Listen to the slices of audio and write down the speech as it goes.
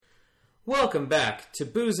Welcome back to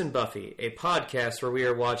Booze and Buffy, a podcast where we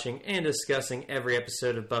are watching and discussing every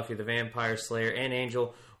episode of Buffy the Vampire Slayer and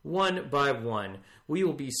Angel one by one. We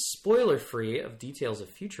will be spoiler-free of details of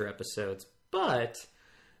future episodes, but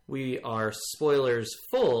we are spoilers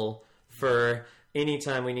full for any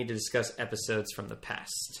time we need to discuss episodes from the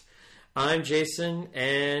past. I'm Jason,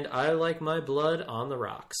 and I like my blood on the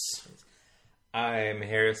rocks. I'm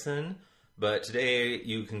Harrison, but today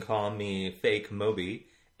you can call me Fake Moby,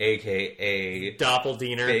 a.k.a.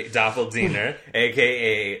 Doppeldinger,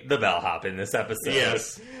 a.k.a. the bellhop in this episode.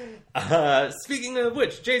 Yes. Speaking of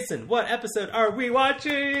which, Jason, what episode are we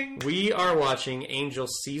watching? We are watching Angel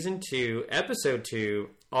Season 2, Episode 2,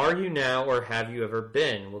 Are You Now or Have You Ever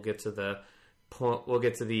Been? We'll get to the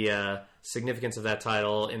significance of that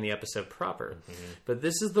title in the episode proper. Mm-hmm. But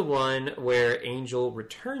this is the one where Angel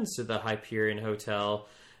returns to the Hyperion Hotel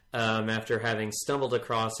after having stumbled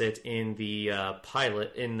across it in the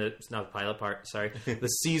the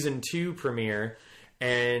Season 2 premiere,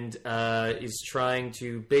 and is trying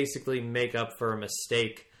to basically make up for a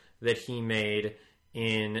mistake that he made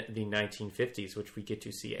in the 1950s, which we get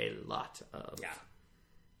to see a lot of. Yeah.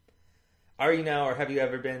 Are You Now or Have You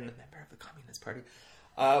Ever Been a member of the Communist Party?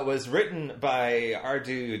 Was written by our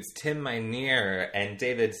dudes Tim Minear and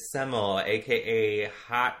David Semmel, a.k.a.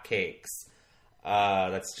 Hotcakes.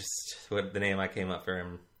 That's just what the name I came up for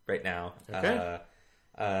him right now. Okay.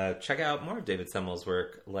 Check out more of David Semmel's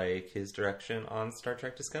work, like his direction on Star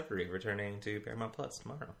Trek Discovery, returning to Paramount Plus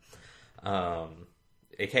tomorrow.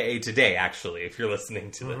 A.k.a. today, actually, if you're listening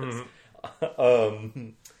to this. Mm-hmm.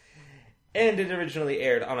 And it originally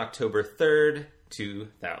aired on October 3rd,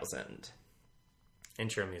 2000.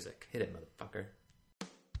 Intro music. Hit it, motherfucker.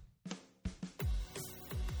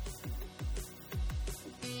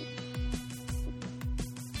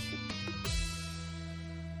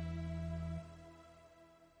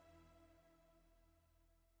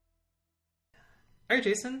 All right,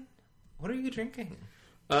 Jason, what are you drinking?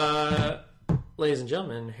 Ladies and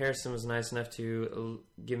gentlemen, Harrison was nice enough to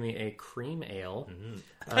give me a cream ale,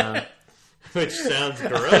 which sounds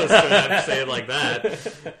gross when I have to say it like that.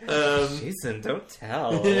 Jason, don't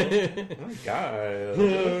tell. Oh my god.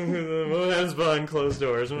 That's behind closed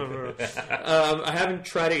doors. I haven't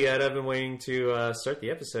tried it yet. I've been waiting to start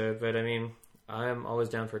the episode, but I mean, I'm always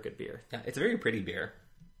down for a good beer. Yeah, it's a very pretty beer.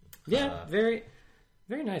 Yeah, very...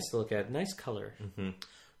 Very nice to look at. Nice color. Mm-hmm.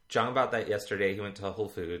 John bought that yesterday. He went to Whole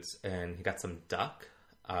Foods and he got some duck.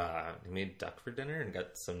 He made duck for dinner and got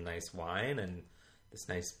some nice wine, and this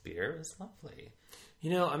nice beer. It was lovely.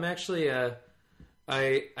 You know, I'm actually...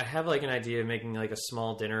 I have like an idea of making like a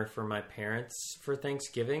small dinner for my parents for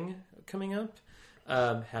Thanksgiving coming up.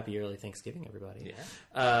 Happy early Thanksgiving, everybody.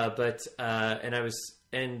 Yeah.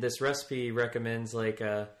 And this recipe recommends like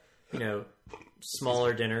a,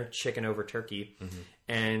 smaller dinner, chicken over turkey,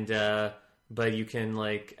 and but you can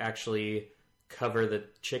like actually cover the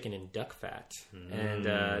chicken in duck fat, and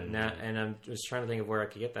I'm just trying to think of where I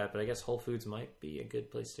could get that, but I guess Whole Foods might be a good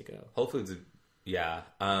place to go. Whole Foods, yeah.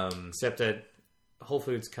 Except that Whole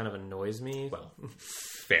Foods kind of annoys me. Well,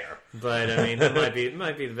 fair, but I mean, it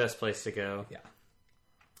might be the best place to go.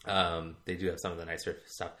 Yeah. They do have some of the nicer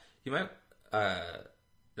stuff. You might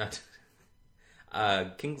not.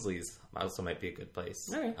 Kingsley's also might be a good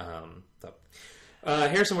place. Okay.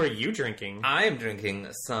 Harrison, what are you drinking? I am drinking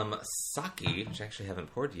some sake, which I actually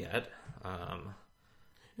haven't poured yet.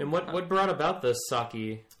 And what brought about the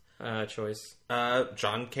sake choice?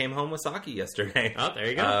 John came home with sake yesterday. Oh, there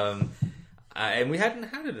you go. And we hadn't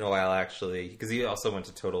had it in a while, actually, because he also went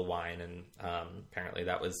to Total Wine, and apparently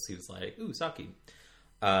he was like, ooh, sake.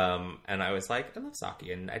 And I was like, I love sake,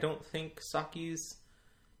 and I don't think sake's,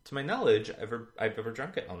 to my knowledge, I've ever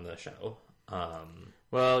drunk it on the show.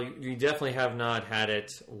 Well, you definitely have not had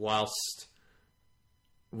it whilst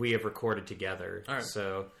we have recorded together. All right.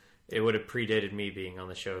 So it would have predated me being on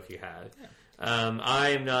the show if you had. Yeah. I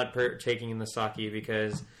am not partaking in the sake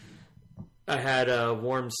because I had a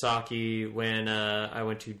warm sake when I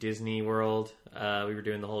went to Disney World. We were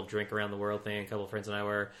doing the whole drink around the world thing. A couple of friends and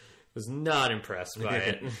I was not impressed by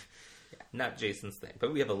it. Not Jason's thing,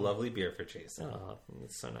 but we have a lovely beer for Jason. Oh,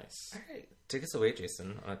 it's so nice. All right, take us away,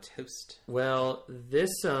 Jason, on a toast. Well,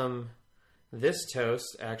 this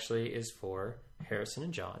toast actually is for Harrison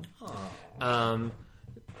and John. Oh.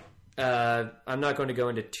 I'm not going to go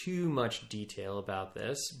into too much detail about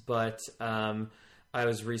this, but I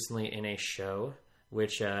was recently in a show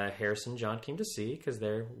which Harrison and John came to see because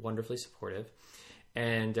they're wonderfully supportive.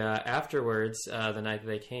 And afterwards, the night that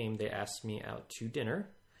they came, they asked me out to dinner.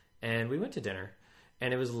 And we went to dinner,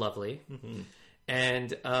 and it was lovely. Mm-hmm.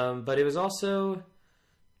 And but it was also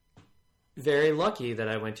very lucky that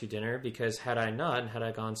I went to dinner, because had I not, had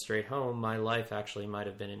I gone straight home, my life actually might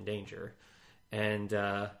have been in danger. And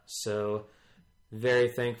so very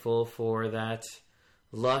thankful for that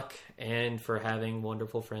luck and for having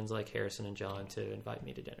wonderful friends like Harrison and John to invite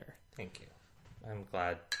me to dinner. Thank you. I'm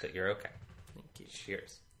glad that you're okay. Thank you.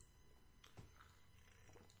 Cheers.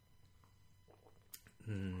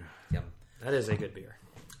 Yum. That is a good beer.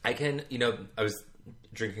 I can, I was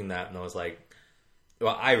drinking that and I was like,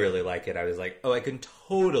 well, I really like it. I was like, oh, I can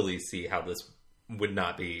totally see how this would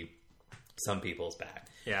not be some people's bag.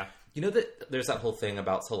 Yeah. You know that there's that whole thing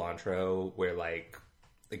about cilantro where like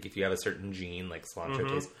if you have a certain gene, like cilantro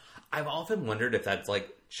taste. I've often wondered if that's like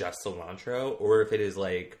just cilantro or if it is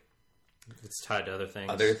like it's tied to other things.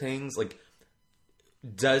 Other things. Like,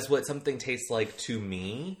 does what something tastes like to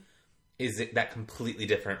me, is it that completely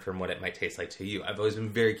different from what it might taste like to you? I've always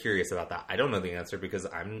been very curious about that. I don't know the answer because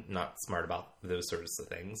I'm not smart about those sorts of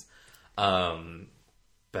things.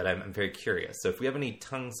 But I'm very curious. So if we have any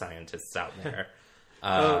tongue scientists out there...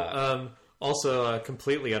 Also,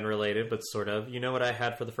 completely unrelated, but sort of. You know what I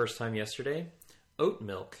had for the first time yesterday? Oat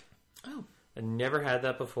milk. Oh. I never had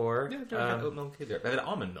that before. Yeah, I've never had oat milk either. I've had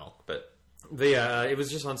almond milk, but... Yeah, it was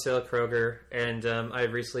just on sale at Kroger, and I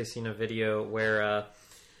had recently seen a video where,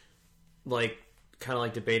 kind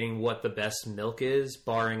of debating what the best milk is,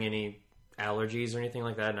 barring any allergies or anything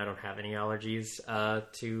like that, and I don't have any allergies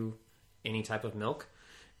to any type of milk.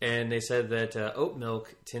 And they said that oat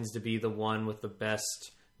milk tends to be the one with the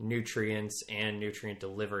best nutrients and nutrient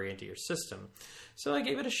delivery into your system. So I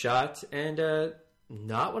gave it a shot, and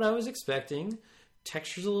not what I was expecting.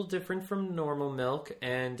 Texture's a little different from normal milk,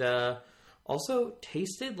 and also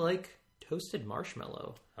tasted like toasted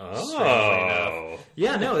marshmallow. Oh.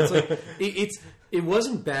 Yeah, no, it's like it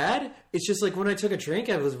wasn't bad. It's just like when I took a drink,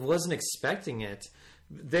 I wasn't expecting it.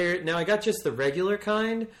 Now I got just the regular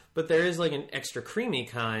kind, but there is like an extra creamy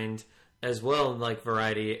kind as well, like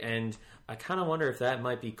variety, and I kind of wonder if that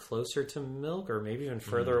might be closer to milk or maybe even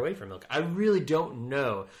further away from milk. I really don't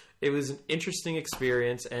know. It was an interesting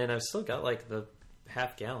experience, and I've still got like the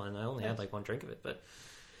half gallon. I only had like one drink of it, but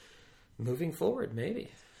moving forward,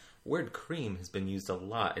 maybe. Word cream has been used a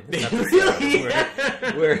lot in this episode.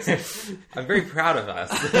 Where I'm very proud of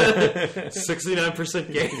us.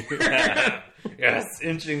 69% gain. Yes,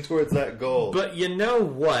 inching towards that goal. But you know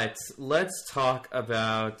what? Let's talk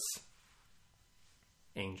about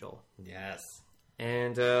Angel. Yes.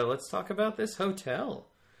 And let's talk about this hotel.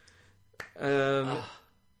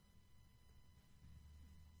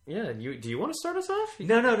 Yeah, do you want to start us off?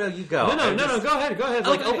 No, you go. No, go ahead.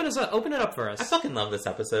 Okay. Open it up for us. I fucking love this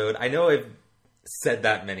episode. I know I've said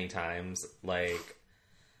that many times.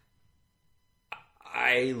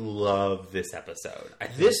 I love this episode.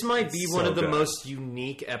 This might be one of the most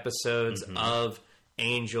unique episodes of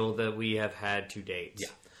Angel that we have had to date. Yeah.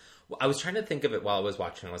 Well, I was trying to think of it while I was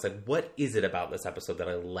watching. I was like, what is it about this episode that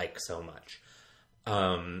I like so much?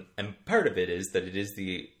 And part of it is that it is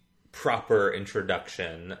the proper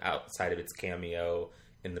introduction outside of its cameo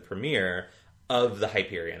in the premiere of the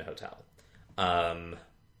Hyperion Hotel,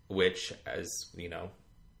 which, as you know,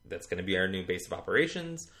 that's going to be our new base of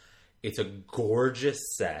operations. It's a gorgeous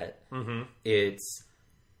set. It's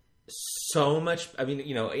so much. I mean,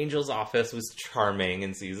 Angel's office was charming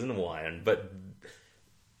in season 1, but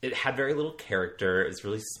it had very little character. It was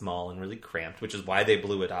really small and really cramped, which is why they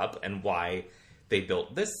blew it up and why they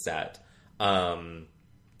built this set.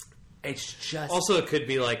 It's just... Also, it could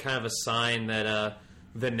be kind of a sign that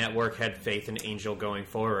the network had faith in Angel going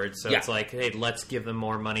forward. So it's like, hey, let's give them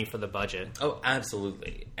more money for the budget. Oh,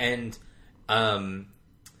 absolutely. And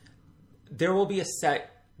there will be a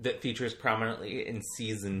set that features prominently in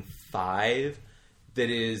season 5 that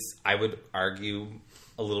is, I would argue,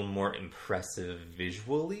 a little more impressive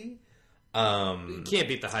visually. You can't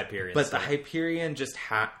beat the Hyperion. But the Hyperion just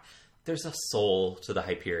there's a soul to the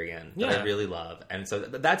Hyperion that I really love. And so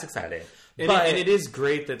that's exciting. And it is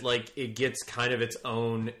great that it gets kind of its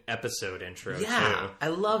own episode intro, too. I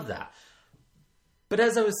love that. But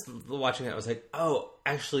as I was watching it, I was like, oh,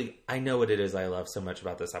 actually, I know what it is I love so much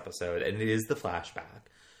about this episode. And it is the flashback.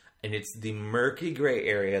 And it's the murky gray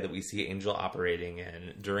area that we see Angel operating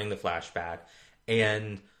in during the flashback.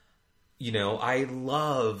 And,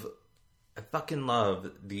 I fucking love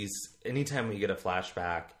these, anytime we get a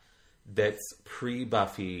flashback that's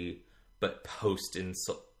pre-Buffy, but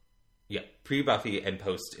pre-Buffy and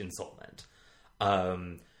post-Ensoulment.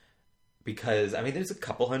 Because, there's a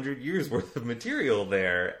couple hundred years worth of material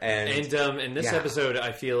there. And this episode,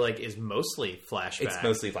 I feel like, is mostly flashback. It's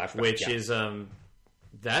mostly flashback, which is,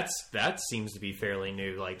 that seems to be fairly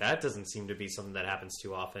new. That doesn't seem to be something that happens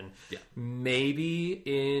too often. Yeah. Maybe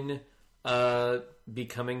in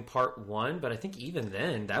becoming part 1, but I think even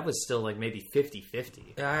then that was still like maybe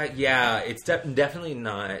 50-50. Yeah, it's definitely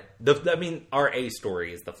not. Our A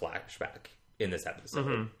story is the flashback in this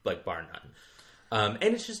episode, like bar none. And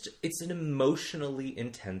it's an emotionally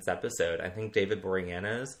intense episode. I think David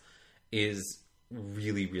Boreanaz is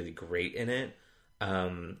really, really great in it.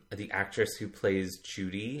 The actress who plays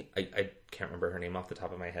Judy, I can't remember her name off the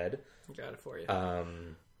top of my head. Got it for you.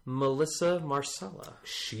 Melissa Marsala.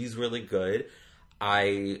 She's really good.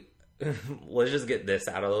 Let's just get this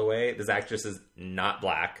out of the way. This actress is not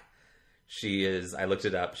black. She is, I looked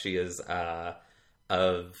it up, she is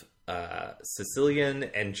of Sicilian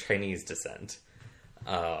and Chinese descent.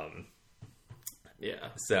 Yeah.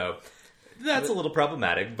 So that's a little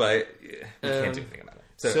problematic, but we can't do anything about it.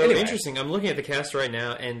 So anyway. Interesting. I'm looking at the cast right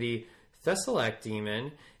now, and the Thessalak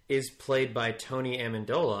demon is played by Tony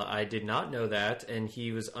Amendola. I did not know that, and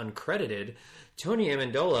he was uncredited. Tony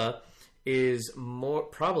Amendola is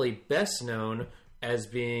probably best known as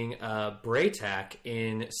being Braytak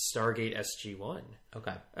in Stargate SG-1.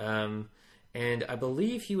 Okay. And I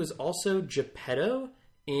believe he was also Geppetto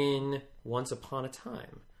in Once Upon a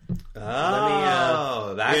Time.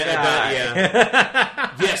 Oh, that guy.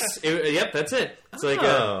 Yes. Yep, that's it. It's like,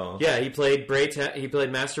 he played Braytak. He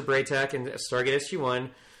played Master Braytak in Stargate SG-1.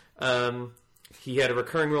 He had a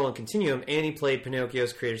recurring role in Continuum, and he played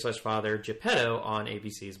Pinocchio's creator/father, Geppetto, on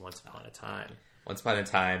ABC's Once Upon a Time. Once Upon a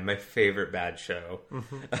Time, my favorite bad show.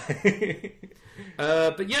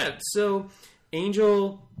 But yeah, so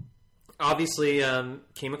Angel obviously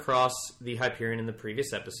came across the Hyperion in the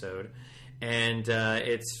previous episode, and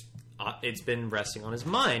it's been resting on his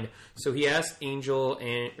mind. So he asked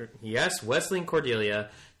Wesley and Cordelia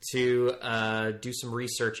to do some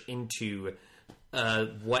research into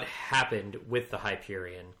what happened with the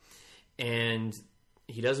Hyperion. And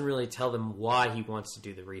he doesn't really tell them why he wants to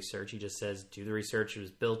do the research. He just says, do the research. It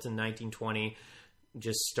was built in 1920.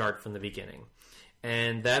 Just start from the beginning.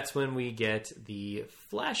 And that's when we get the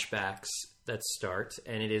flashbacks that start.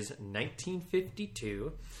 And it is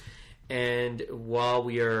 1952. And while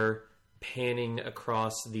we are panning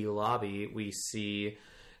across the lobby, we see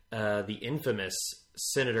the infamous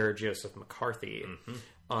Senator Joseph McCarthy.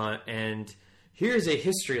 And here's a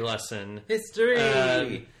history lesson.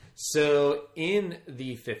 History! So in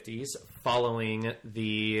the 50s, following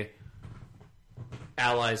the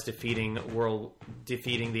Allies defeating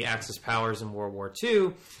the Axis powers in World War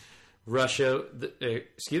II, the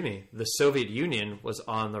Soviet Union was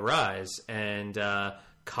on the rise, and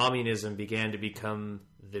communism began to become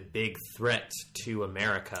the big threat to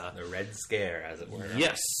America. The Red Scare, as it were.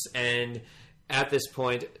 Yes, and at this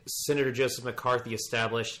point, Senator Joseph McCarthy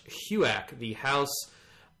established HUAC, the House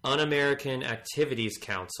Un-American Activities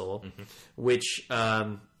Council, which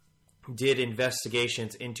did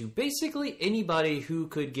investigations into basically anybody who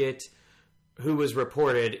was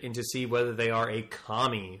reported in to see whether they are a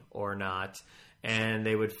commie or not, and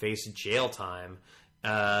they would face jail time.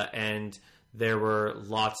 And there were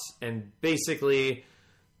lots, and basically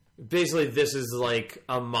this is like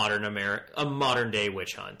a modern day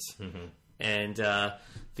witch hunt. And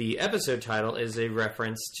the episode title is a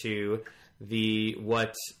reference to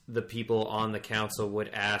what the people on the council would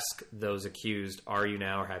ask those accused: are you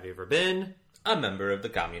now, or have you ever been a member of the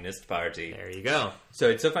Communist Party? There you go. So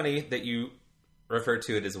it's so funny that you refer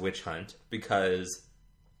to it as a witch hunt, because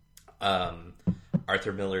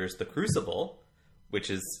Arthur Miller's The Crucible, which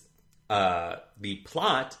is the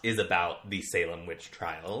plot is about the Salem witch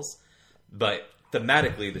trials, but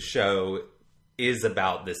thematically the show is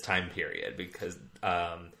about this time period, because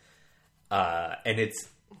and it's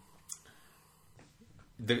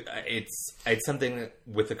something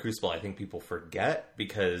with The Crucible I think people forget,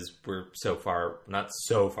 because we're not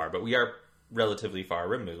so far, but we are relatively far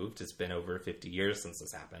removed. It's been over 50 years since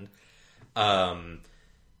this happened.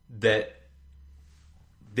 That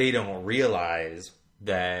they don't realize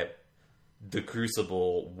that The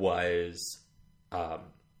Crucible was,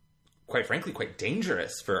 quite frankly, quite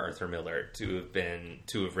dangerous for Arthur Miller to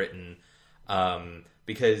have written,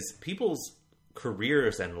 because people's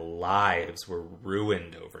careers and lives were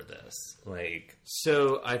ruined over this.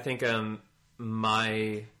 So I think the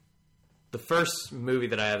first movie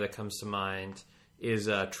that I have that comes to mind is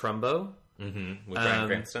Trumbo. With Bryan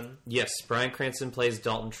Cranston? Yes, Bryan Cranston plays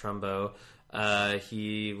Dalton Trumbo.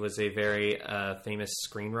 He was a very famous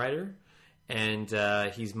screenwriter, and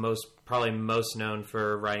he's probably most known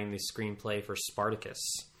for writing the screenplay for Spartacus.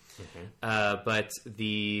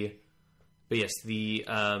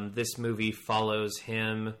 This movie follows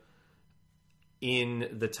him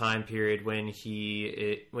in the time period when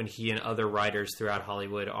he and other writers throughout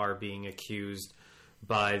Hollywood are being accused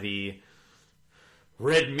by the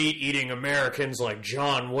red meat eating Americans like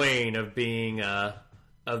John Wayne of being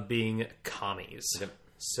commies. Yep.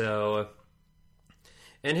 So,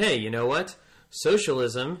 and hey, you know what?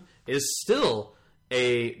 Socialism is still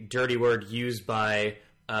a dirty word used by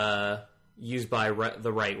the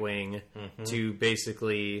right wing to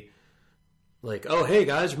basically, like, oh, hey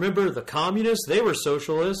guys, remember the communists? They were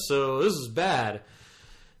socialists, so this is bad.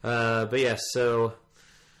 But yes, so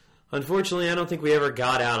unfortunately, I don't think we ever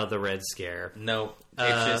got out of the Red Scare. No,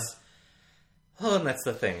 it's just. Oh, and that's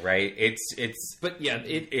the thing, right? But yeah,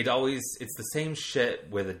 it's the same shit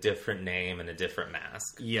with a different name and a different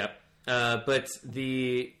mask. Yep.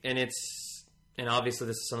 And obviously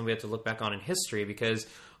this is something we have to look back on in history, because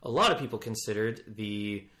a lot of people considered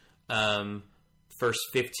the first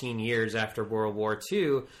 15 years after World War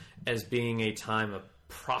II as being a time of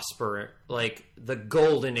like the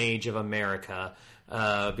golden age of America.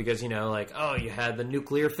 Because, you know, like, oh, you had the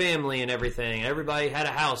nuclear family and everything. Everybody had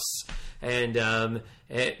a house. And,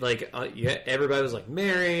 everybody was, like,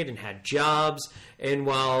 married and had jobs. And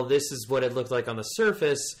while this is what it looked like on the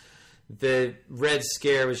surface, the Red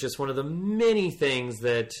Scare was just one of the many things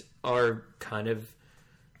that were kind of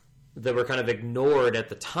ignored at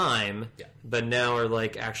the time, but now are,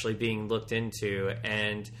 like, actually being looked into.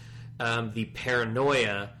 And the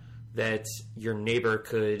paranoia that your neighbor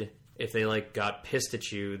could... If they, like, got pissed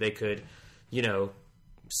at you, they could, you know,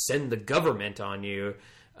 send the government on you.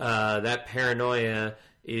 That paranoia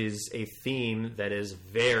is a theme that is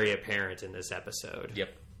very apparent in this episode.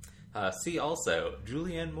 Yep. See also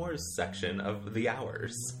Julianne Moore's section of The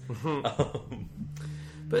Hours.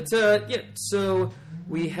 But, so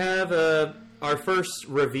we have our first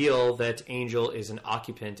reveal that Angel is an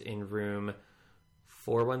occupant in room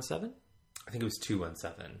 417? I think it was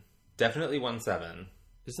 217. Definitely 17.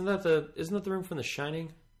 Isn't that the room from The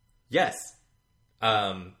Shining? Yes.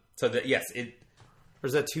 Or is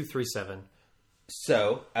that 237?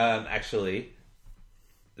 So, actually,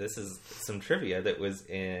 this is some trivia that was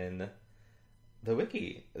in the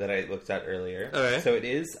wiki that I looked at earlier. Okay. So it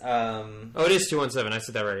is... it is 217. I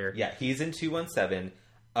said that right here. Yeah, he's in 217.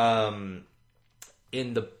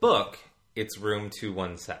 In the book, it's room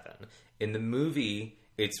 217. In the movie...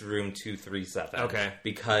 It's room 237. Okay.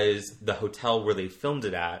 Because the hotel where they filmed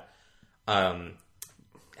it at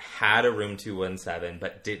had a room 217,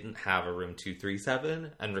 but didn't have a room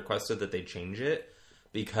 237, and requested that they change it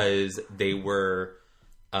because they were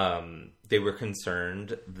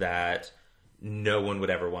concerned that no one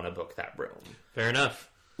would ever want to book that room. Fair enough.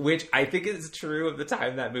 Which I think is true of the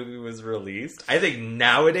time that movie was released. I think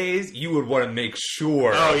nowadays you would want to make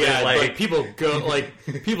sure. Oh yeah, like people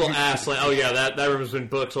people ask, like, oh yeah, that room's been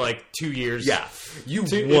booked like 2 years. Yeah, you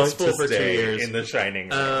want to for 2 years in The Shining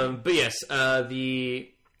room. But yes, the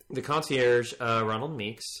concierge Ronald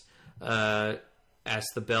Meeks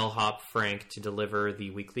asked the bellhop Frank to deliver the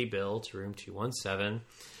weekly bill to room 217.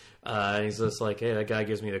 He's just like, hey, that guy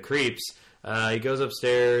gives me the creeps. He goes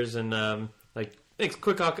upstairs and makes a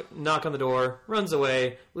quick knock on the door, runs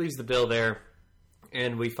away, leaves the bill there,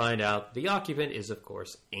 and we find out the occupant is, of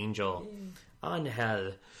course, Angel.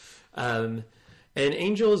 Angel. And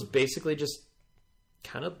Angel is basically just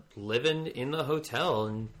kind of living in the hotel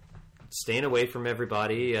and staying away from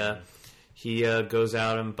everybody. He goes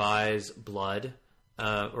out and buys blood,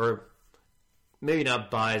 or maybe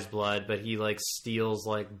not buys blood, but he like steals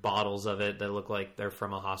like bottles of it that look like they're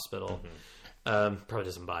from a hospital. Probably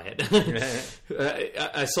doesn't buy it.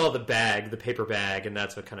 I saw the paper bag, and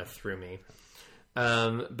that's what kind of threw me.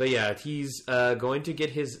 But yeah, he's going to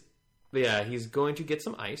get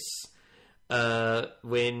some ice.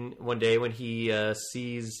 One day when he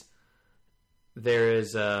sees there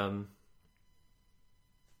is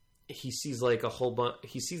he sees like a whole bunch.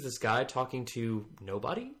 He sees this guy talking to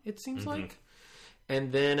nobody. It seems like,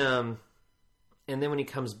 and then when he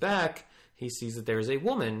comes back, he sees that there's a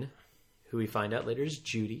woman, who we find out later is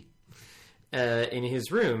Judy, in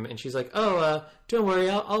his room. And she's like, oh, don't worry,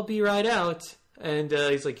 I'll be right out. And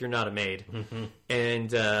he's like, you're not a maid.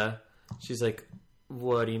 And she's like,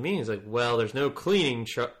 what do you mean? He's like, well, there's no cleaning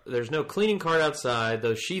card outside.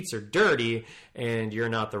 Those sheets are dirty, and you're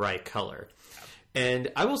not the right color.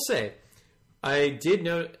 And I will say, I did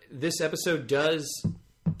know this episode does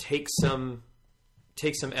take some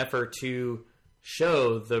effort to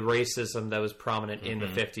show the racism that was prominent in the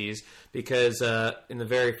 50s, because in the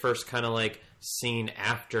very first kind of like scene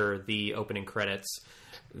after the opening credits,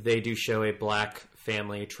 they do show a black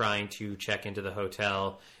family trying to check into the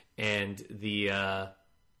hotel, and the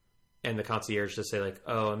concierge just say like,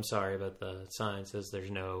 oh, I'm sorry, but the sign says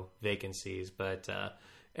there's no vacancies, but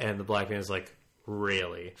and the black man is like,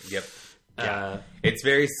 really? Yep. It's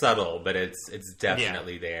very subtle, but it's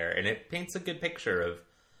definitely there, and it paints a good picture of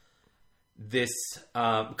this.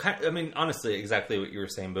 Honestly, exactly what you were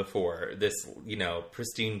saying before. This,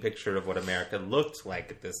 pristine picture of what America looked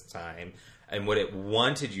like at this time, and what it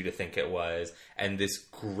wanted you to think it was, and this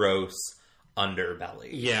gross underbelly.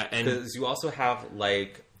 Yeah, and because you also have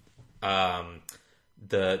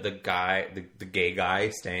the gay guy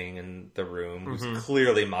staying in the room who's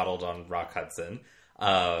clearly modeled on Rock Hudson.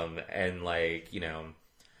 And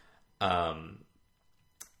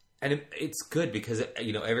it's good because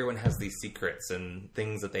everyone has these secrets and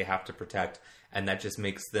things that they have to protect, and that just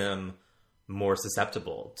makes them more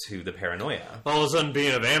susceptible to the paranoia. All of a sudden,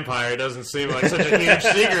 being a vampire doesn't seem like such a huge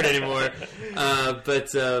secret anymore.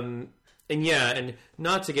 And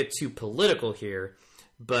not to get too political here,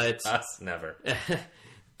 but us never.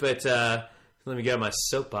 But let me get on my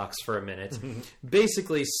soapbox for a minute.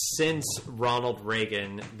 Basically, since Ronald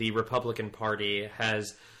Reagan, the Republican Party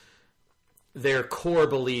has their core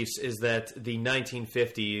beliefs is that the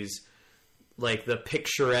 1950s, like the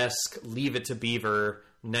picturesque Leave It to Beaver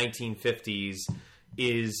 1950s,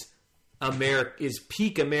 is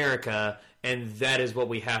peak America, and that is what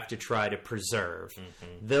we have to try to preserve.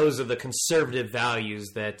 Mm-hmm. Those are the conservative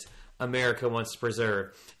values that America wants to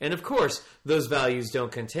preserve. And of course, those values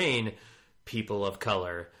don't contain people of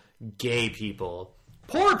color, gay people,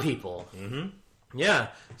 poor people. Mm-hmm. Yeah.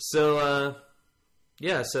 So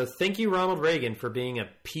thank you, Ronald Reagan, for being a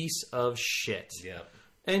piece of shit. Yeah.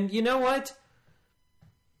 And you know what?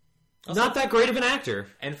 Also, not that great of an actor.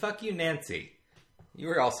 And fuck you, Nancy. You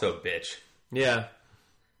were also a bitch. Yeah.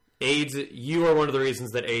 AIDS, you are one of the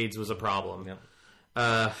reasons that AIDS was a problem. Yep.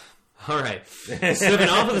 All right. Stepping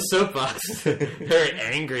off of the soapbox. Very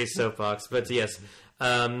angry soapbox. But yes.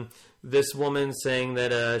 This woman saying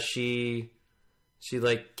that she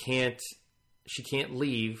can't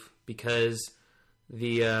leave because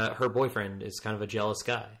her boyfriend is kind of a jealous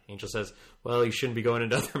guy. Angel says, well, you shouldn't be going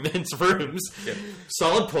into other men's rooms. Yeah.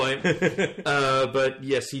 Solid point. But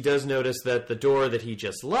yes, he does notice that the door that he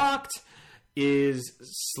just locked is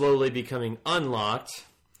slowly becoming unlocked.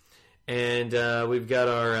 And we've got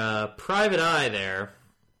our private eye there.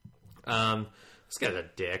 This guy's a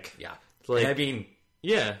dick. Yeah.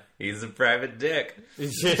 Yeah. He's a private dick.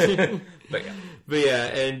 But yeah,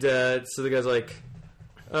 and so the guy's like,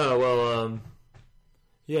 oh, well,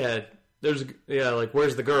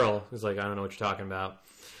 where's the girl? He's like, I don't know what you're talking about.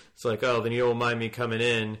 It's like, oh, then you don't mind me coming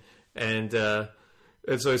in. And so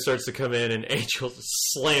he starts to come in, and Angel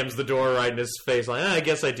slams the door right in his face, like, I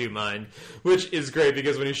guess I do mind. Which is great,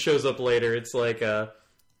 because when he shows up later, it's like,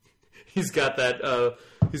 he's got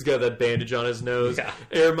that bandage on his nose. Yeah.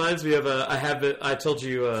 It reminds me of I told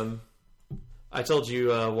you a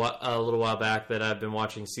little while back that I've been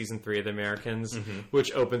watching season 3 of The Americans,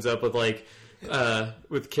 which opens up with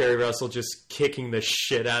with Kerry Russell just kicking the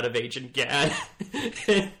shit out of Agent Gadd.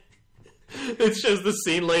 It shows the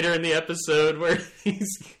scene later in the episode where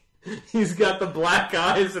he's got the black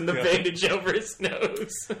eyes and the bandage over his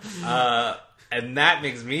nose. And that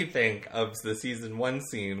makes me think of the season 1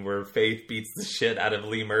 scene where Faith beats the shit out of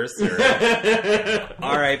Lee Mercer.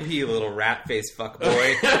 R.I.P. little rat-faced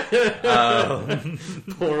fuckboy.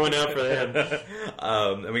 Pour one out for him.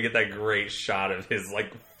 And we get that great shot of his,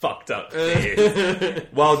 fucked up face.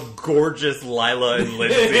 While gorgeous Lila and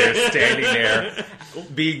Lindsay are standing there,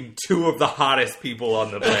 being 2 of the hottest people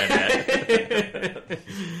on the planet.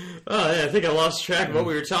 Oh, yeah, I think I lost track of what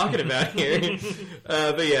we were talking about here.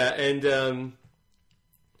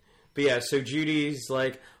 But yeah, so Judy's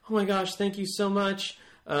like, oh my gosh, thank you so much.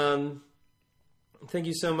 Thank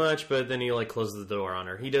you so much. But then he closes the door on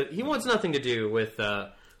her. He wants nothing to do with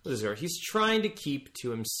this girl. He's trying to keep to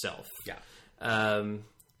himself. Yeah.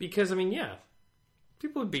 Because,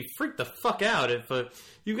 people would be freaked the fuck out if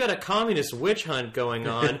you've got a communist witch hunt going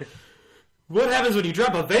on. What happens when you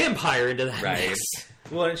drop a vampire into that mix?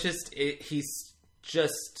 Well, it's just, he's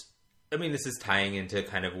just, this is tying into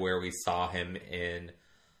kind of where we saw him in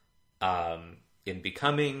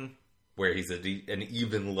Becoming, where he's an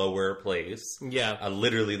even lower place. Yeah.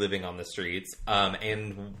 Literally living on the streets.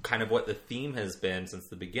 And kind of what the theme has been since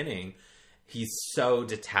the beginning. He's so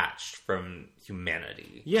detached from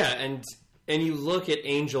humanity. Yeah, and you look at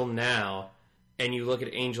Angel now, and you look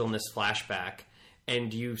at Angel in this flashback,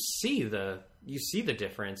 and you see the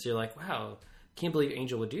difference. You're like, wow, can't believe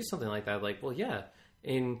Angel would do something like that. Well, yeah.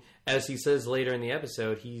 And as he says later in the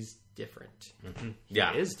episode, he's different. Mm-hmm.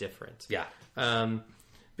 Yeah. He is different. Yeah. But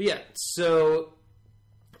yeah, so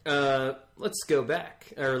let's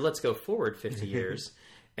go forward 50 years.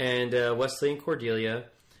 And Wesley and Cordelia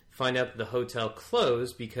find out that the hotel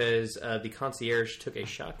closed because the concierge took a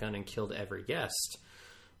shotgun and killed every guest.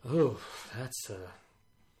 Oh, that's...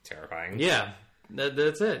 Terrifying. Yeah,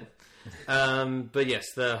 that's it. But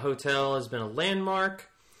yes, the hotel has been a landmark.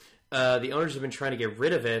 The owners have been trying to get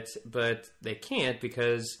rid of it, but they can't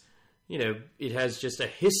because, it has just a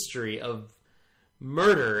history of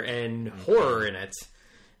murder and horror in it.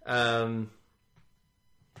 But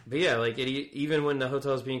yeah, like even when the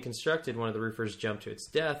hotel was being constructed, one of the roofers jumped to its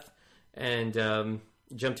death, and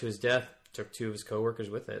took 2 of his coworkers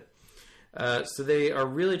with it. So they are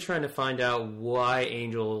really trying to find out why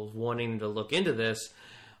Angel is wanting to look into this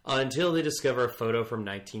until they discover a photo from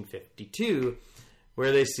 1952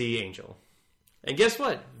 where they see Angel. And guess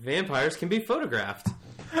what? Vampires can be photographed.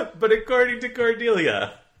 But according to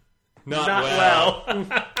Cordelia, not well.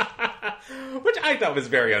 Which I thought was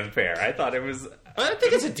very unfair. I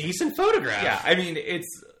think it's a decent photograph. Yeah, I mean,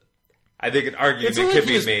 I think an argument could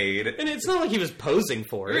be made. And it's not like he was posing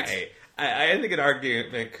for it. Right. I think an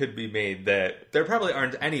argument could be made that there probably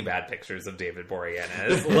aren't any bad pictures of David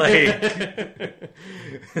Boreanaz.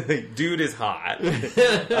 Like, dude is hot.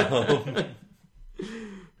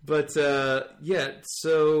 But, yeah,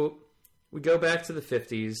 so we go back to the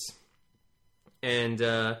 50s,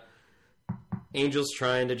 and Angel's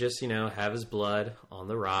trying to just, have his blood on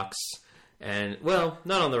the rocks. And, well,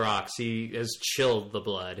 not on the rocks. He has chilled the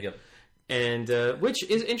blood. Yep. And, which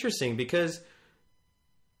is interesting because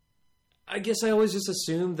I guess I always just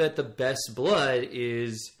assumed that the best blood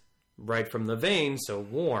is right from the vein, so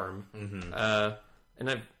warm.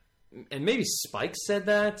 Mm-hmm. And maybe Spike said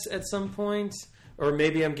that at some point, or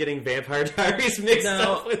maybe I'm getting Vampire Diaries mixed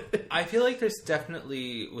up with it. I feel like there's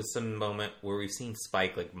definitely was some moment where we've seen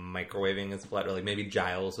Spike like microwaving his blood, or like maybe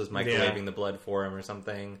Giles was microwaving the blood for him or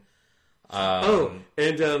something. I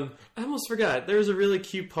almost forgot. There was a really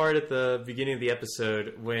cute part at the beginning of the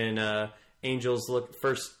episode when Angel's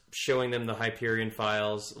first showing them the Hyperion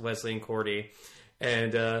files, Wesley and Cordy,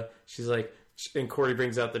 and she's like, and Cordy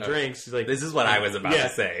brings out the drinks. She's like, "This is what I was about to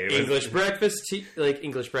say. English breakfast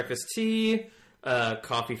tea,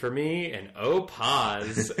 coffee for me, and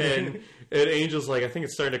pause." and Angel's like, "I think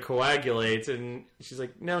it's starting to coagulate," and she's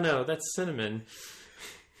like, "No, that's cinnamon."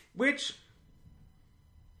 Which,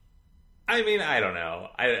 I mean, I don't know.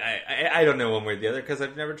 I don't know one way or the other because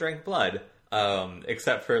I've never drank blood.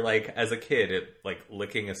 Except for, like, as a kid,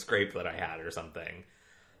 licking a scrape that I had or something.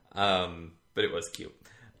 But it was cute.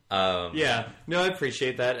 Yeah. No, I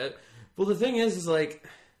appreciate that. Well, the thing is like,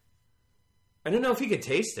 I don't know if he could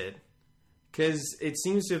taste it. Because it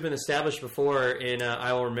seems to have been established before in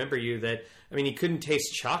I Will Remember You that, he couldn't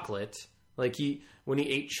taste chocolate. Like, when he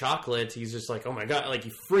ate chocolate, he's just like, oh my god, like,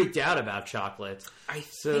 he freaked out about chocolate. I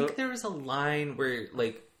think there was a line where,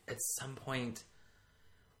 like, at some point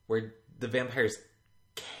where the vampires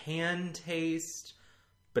can taste,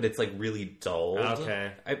 but it's like really dulled.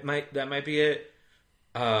 Okay. That might be it.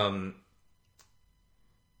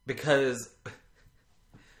 Because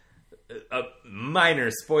a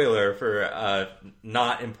minor spoiler for a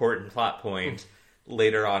not important plot point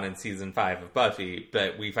later on in season 5 of Buffy,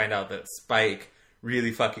 but we find out that Spike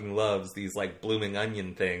really fucking loves these like blooming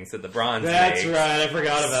onion things that the Bronze That's makes. right, I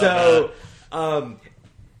forgot about that.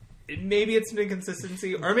 Maybe it's an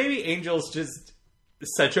inconsistency, or maybe Angel's just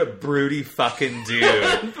such a broody fucking dude.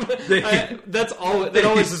 That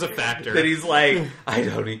always is a factor. That he's like, I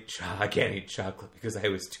can't eat chocolate because I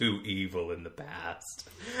was too evil in the past.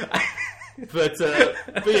 But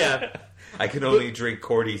yeah. I can only drink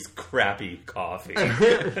Cordy's crappy coffee.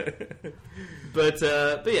 But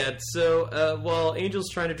yeah, so while Angel's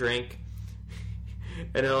trying to drink,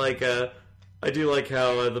 and I do like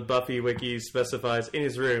how the Buffy wiki specifies in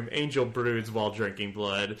his room, Angel broods while drinking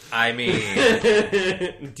blood. I mean...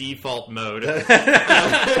 default mode.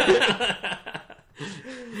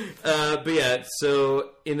 But yeah,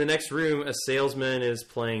 so in the next room, a salesman is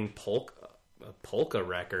playing a polka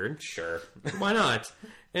record. Sure. Why not?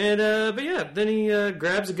 And, but yeah, then he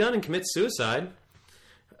grabs a gun and commits suicide.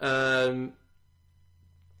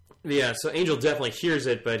 Yeah, so Angel definitely hears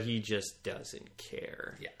it, but he just doesn't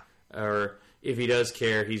care. Yeah. Or if he does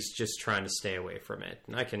care, he's just trying to stay away from it.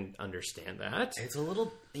 And I can understand that. It's a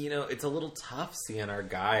little tough seeing our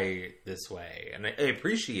guy this way. And I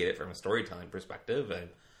appreciate it from a storytelling perspective.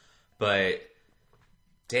 But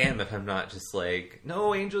damn if I'm not just like,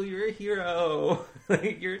 no, Angel, you're a hero.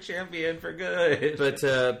 Like, you're a champion for good. But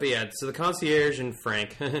yeah, so the concierge and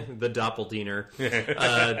Frank, the doppelganger,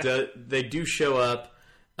 they do show up.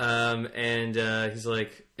 And he's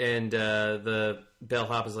like, and the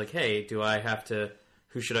bellhop is like, hey,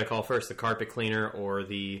 who should I call first, the carpet cleaner or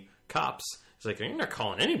the cops? He's like, you're not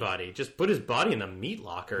calling anybody. Just put his body in the meat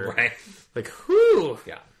locker. Right. Like, whew.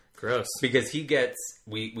 Yeah. Gross. Because he gets...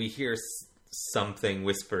 We hear something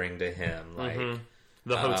whispering to him, like...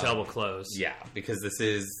 The hotel will close. Yeah, because this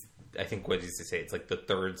is... I think what does he say? It's like the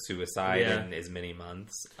third suicide in as many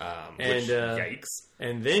months. Which, yikes.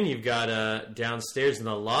 And then you've got downstairs in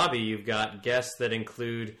the lobby, you've got guests that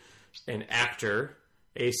include an actor,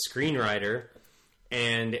 a screenwriter,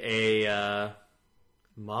 and a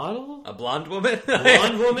model? A blonde woman?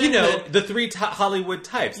 Blonde woman? You know, the three Hollywood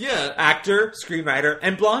types. Yeah. Actor, screenwriter,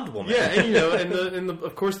 and blonde woman. Yeah, and you know, and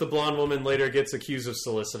of course the blonde woman later gets accused of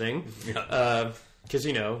soliciting. Yeah. Because,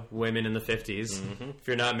 you know, women in the 50s. If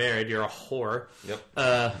you're not married, you're a whore. Yep.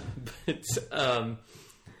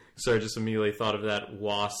 Sorry, just immediately thought of that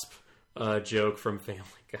wasp joke from Family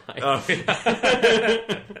Guy. Oh,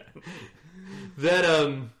 yeah.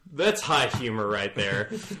 That's high humor right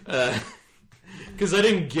there. Because I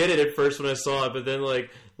didn't get it at first when I saw it, but then,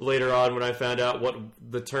 like, later on when I found out what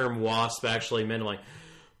the term wasp actually meant, I'm like,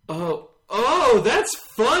 oh, that's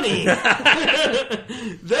funny.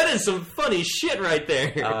 That is some funny shit right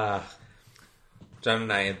there. John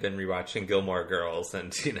and I have been rewatching Gilmore Girls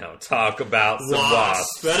and, you know, talk about some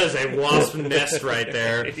wasps. That is a wasp nest right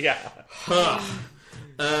there. Yeah.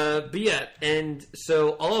 But yeah, and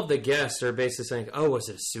so all of the guests are basically saying, oh, was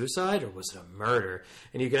it a suicide or was it a murder?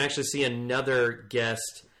 And you can actually see another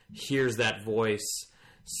guest hears that voice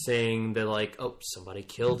saying that, like, oh, somebody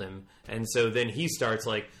killed him. And so then he starts,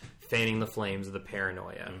 like, fanning the flames of the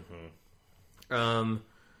paranoia. And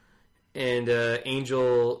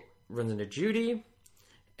Angel runs into Judy,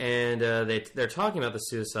 and they're talking about the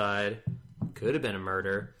suicide. Could have been a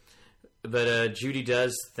murder. But Judy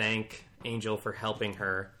does thank Angel for helping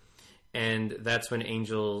her, and that's when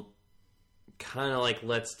Angel kind of, like,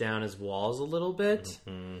 lets down his walls a little bit.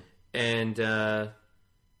 And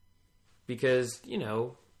because, you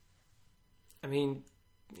know, I mean,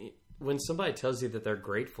 when somebody tells you that they're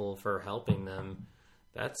grateful for helping them,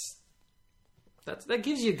 that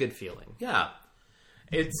gives you a good feeling. Yeah,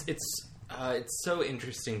 it's so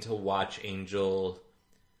interesting to watch Angel.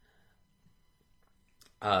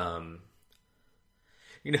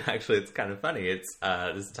 You know, actually, it's kind of funny. It's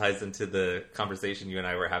this ties into the conversation you and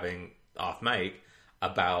I were having off mic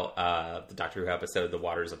about the Doctor Who episode, "The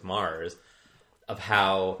Waters of Mars," of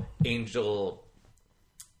how Angel,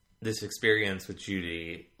 this experience with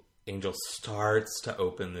Judy. Angel starts to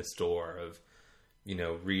open this door of, you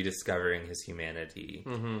know, rediscovering his humanity.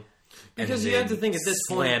 Because you have to think at this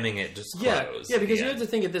point... slamming it just closed. Yeah, because you have to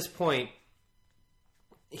think at this point,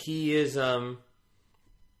 he is,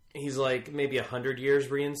 he's like maybe 100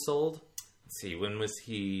 years re-ensouled. Let's see, when was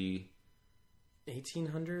he...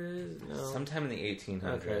 1800? No. Sometime in the 1800s.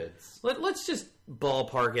 Okay. Let's just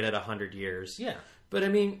ballpark it at 100 years. Yeah. But, I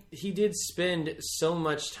mean, he did spend so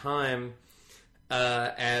much time...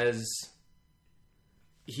 as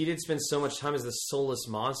the soulless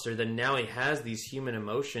monster, that now he has these human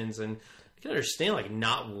emotions, and I can understand, like,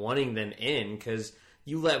 not wanting them in, because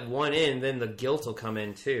you let one in, then the guilt will come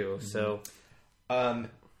in too. So,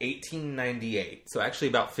 1898. So actually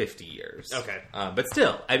about 50 years. Okay, but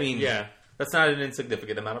still, I mean, yeah, that's not an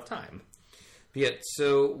insignificant amount of time. But yeah.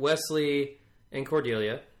 So Wesley and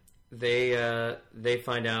Cordelia, they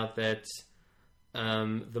find out that.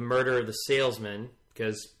 The murder of the salesman,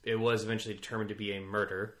 because it was eventually determined to be a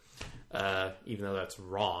murder, even though that's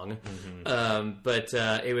wrong. But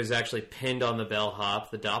it was actually pinned on the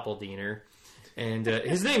bellhop, the Doppeldinger. And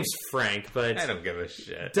his name's Frank, but... I don't give a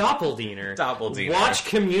shit. Doppeldinger. Watch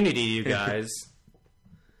Community, you guys.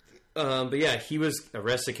 But yeah, he was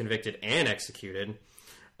arrested, convicted, and executed.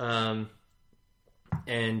 And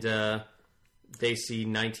they see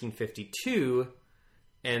 1952...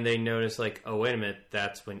 And they notice, like, oh, wait a minute,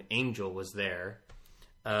 that's when Angel was there.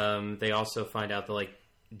 They also find out that, like,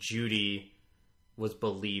 Judy was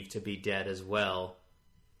believed to be dead as well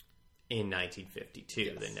in 1952.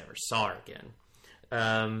 Yes. They never saw her again.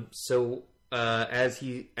 So as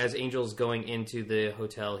Angel's going into the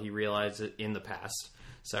hotel, he realizes in the past.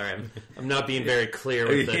 Sorry, I'm not being very clear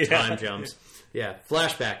with the time jumps. Yeah,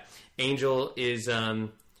 flashback. Angel is...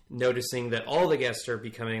 noticing that all the guests are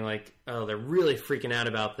becoming like, oh, they're really freaking out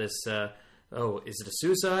about this. Oh, is it a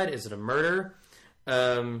suicide? Is it a murder?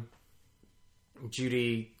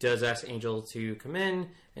 Judy does ask Angel to come in,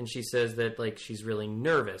 and she says that, like, she's really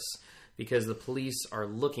nervous because the police are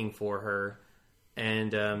looking for her,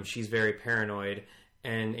 and she's very paranoid.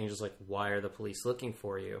 And Angel's like, why are the police looking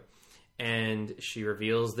for you? And she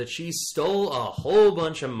reveals that she stole a whole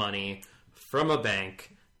bunch of money from a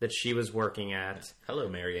bank that she was working at. Hello,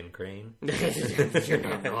 Marion Crane. You're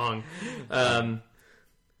not wrong.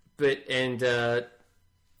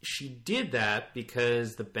 she did that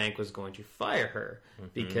because the bank was going to fire her.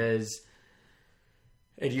 Because,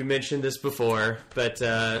 and you mentioned this before, but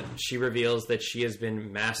she reveals that she has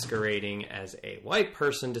been masquerading as a white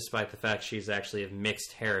person despite the fact she's actually of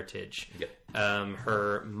mixed heritage. Yep.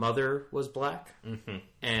 Her mother was black,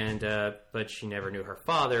 and but she never knew her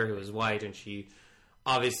father, who was white, and she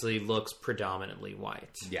obviously looks predominantly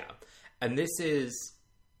white. Yeah. And this is...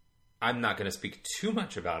 I'm not going to speak too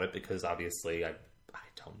much about it because obviously I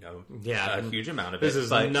don't know a huge amount of this it.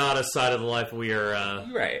 This is not a side of the life we are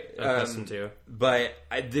accustomed to. But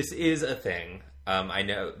this is a thing. I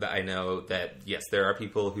know that, yes, there are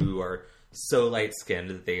people who are so light-skinned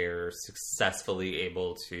that they are successfully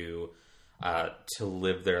able to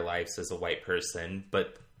live their lives as a white person,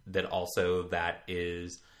 but that also that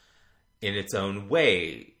is, in its own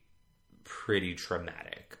way, pretty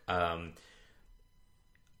traumatic. I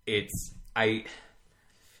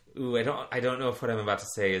don't know if what I'm about to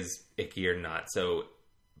say is icky or not. So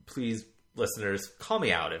please, listeners, call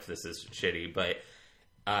me out if this is shitty. But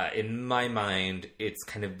in my mind, it's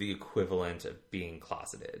kind of the equivalent of being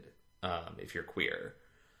closeted if you're queer,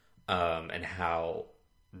 and how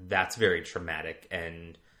that's very traumatic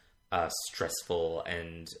and stressful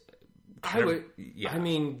and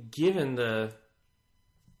given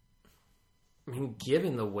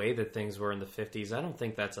the way that things were in the 50s, I don't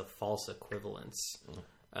think that's a false equivalence.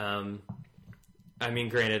 Granted,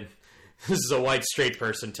 this is a white straight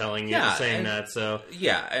person telling you saying that, so...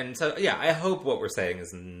 I hope what we're saying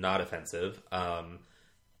is not offensive. And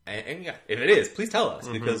if it is, please tell us,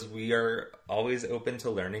 because we are always open to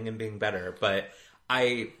learning and being better. But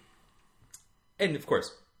and of course,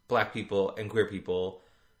 black people and queer people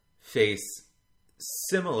face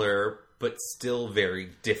similar but still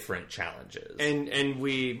very different challenges. And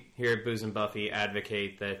we here at Booze and Buffy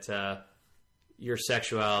advocate that your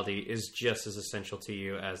sexuality is just as essential to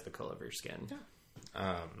you as the color of your skin.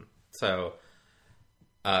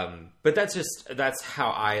 But that's how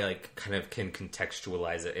I kind of can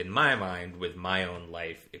contextualize it in my mind with my own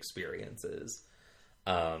life experiences.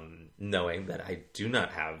 Knowing that I do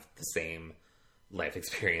not have the same life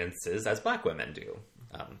experiences as black women do.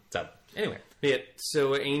 Anyway. Yeah,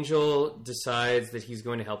 so Angel decides that he's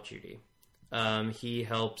going to help Judy. He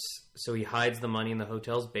hides the money in the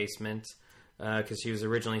hotel's basement because she was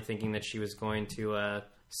originally thinking that she was going to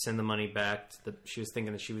send the money back. She was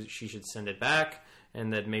thinking that she should send it back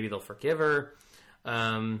and that maybe they'll forgive her.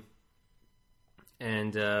 So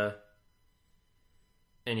Angel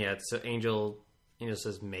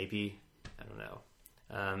says maybe, I don't know,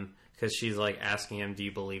 because she's asking him, "Do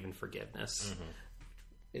you believe in forgiveness?"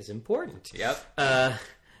 Is important. Yep.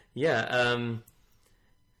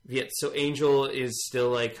 So Angel is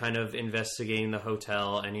still kind of investigating the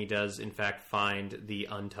hotel, and he does in fact find the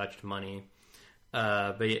untouched money.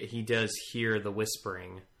 But he does hear the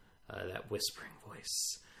whispering, that whispering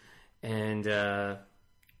voice. And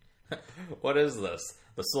what is this?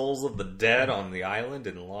 The souls of the dead on the island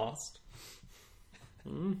in Lost?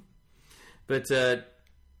 But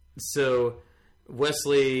so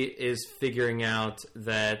Wesley is figuring out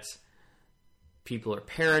that people are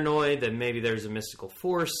paranoid, that maybe there's a mystical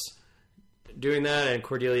force doing that, and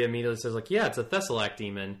Cordelia immediately says, yeah, it's a Thessalac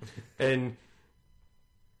demon. and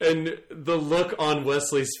the look on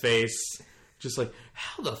Wesley's face, just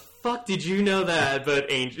how the fuck did you know that? But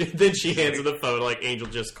then she hands him the phone, Angel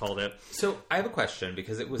just called it. So I have a question,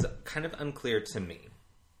 because it was kind of unclear to me.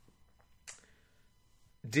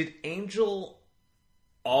 Did Angel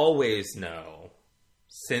always know,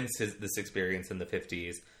 since this experience in the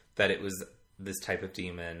 50s, that it was this type of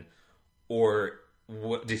demon, or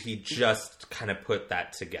did he just kind of put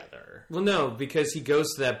that together? Well, no, because he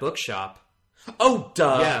goes to that bookshop. Oh,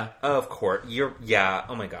 duh. Yeah. Of course.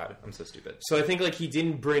 Oh my god, I'm so stupid. So I think he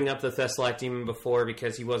didn't bring up the Thessalac demon before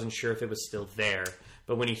because he wasn't sure if it was still there.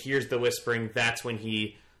 But when he hears the whispering, that's when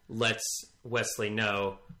he lets Wesley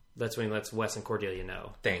know. That's when he lets Wes and Cordelia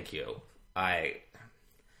know. Thank you. I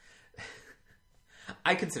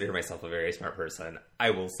consider myself a very smart person.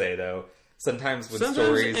 I will say, though, sometimes when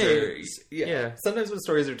stories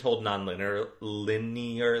are told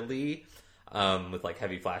non-linearly, with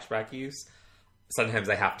heavy flashback use, sometimes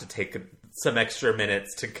I have to take some extra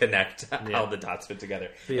minutes to connect how the dots fit together.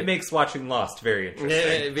 It makes watching Lost very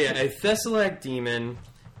interesting. A Thessalac demon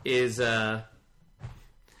is a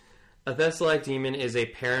Thessalac demon is a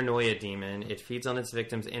paranoia demon. It feeds on its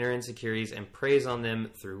victims' inner insecurities and preys on them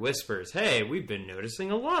through whispers. Hey, we've been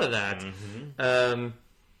noticing a lot of that.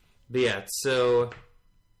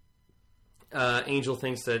 Angel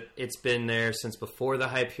thinks that it's been there since before the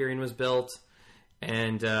Hyperion was built,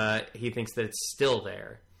 and he thinks that it's still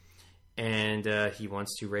there. and he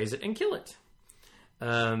wants to raise it and kill it.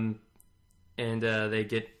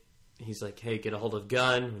 He's like, hey, get a hold of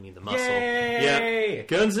Gunn. We need the muscle. Yay!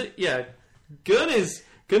 Yeah, Gunn is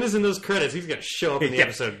in those credits. He's gonna show up in the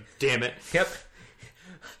episode. Damn it. Yep.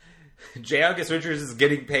 J. August Richards is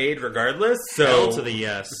getting paid regardless, so Hell to the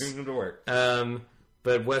yes. Bring to work.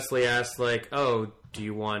 But Wesley asks, like, oh, do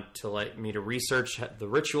you want to me to research the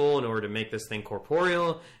ritual in order to make this thing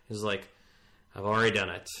corporeal? He's like, I've already done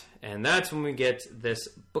it. And that's when we get this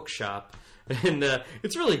bookshop. And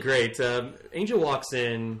it's really great. Angel walks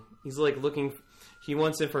in. He's like he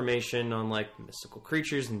wants information on like mystical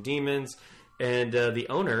creatures and demons. And the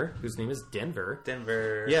owner, whose name is Denver.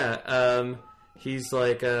 Yeah. He's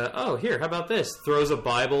like, oh, here, how about this? Throws a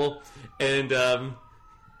Bible and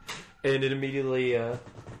it immediately...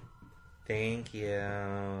 Thank you.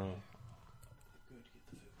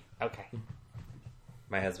 Okay.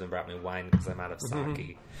 My husband brought me wine because I'm out of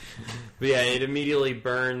sake. But yeah, it immediately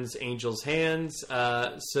burns Angel's hands.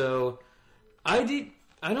 So I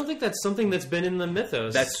don't think that's something that's been in the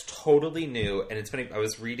mythos. That's totally new, and it's funny. I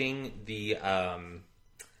was reading the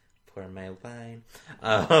pour my wine.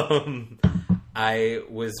 I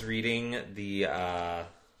was reading the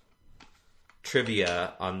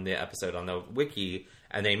trivia on the episode on the wiki,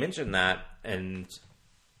 and they mentioned that, and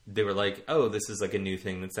they were like, oh, this is like a new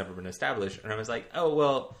thing that's never been established. And I was like, oh,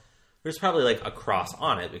 well, there's probably like a cross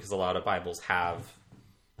on it because a lot of Bibles have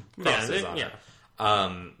crosses on it.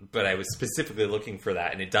 But I was specifically looking for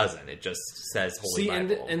that, and it doesn't. It just says Holy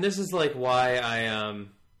Bible. And this is like why I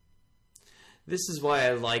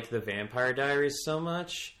like the Vampire Diaries so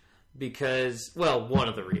much. Because, well, one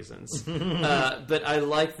of the reasons. But I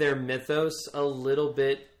like their mythos a little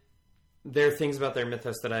bit. There are things about their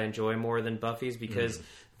mythos that I enjoy more than Buffy's because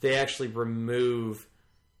they actually remove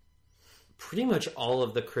pretty much all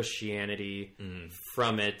of the Christianity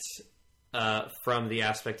from it, from the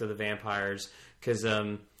aspect of the vampires. Because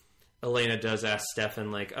Elena does ask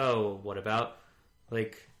Stefan, like, oh, what about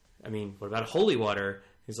holy water?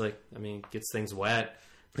 He's like, I mean, it gets things wet.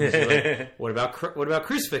 Like, what about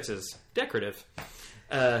crucifixes? Decorative.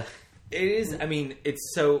 It is. I mean,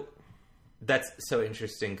 that's so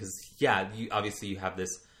interesting because obviously you have this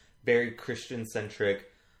very Christian centric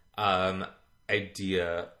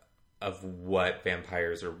idea of what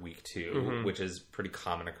vampires are weak to, which is pretty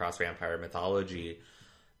common across vampire mythology.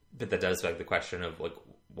 But that does beg the question of like,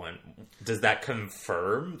 one, does that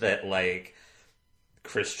confirm that like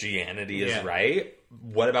Christianity is right?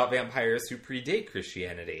 What about vampires who predate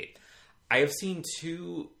Christianity? I have seen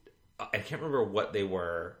two, I can't remember what they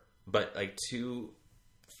were, but like two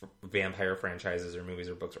vampire franchises or movies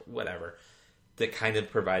or books or whatever that kind of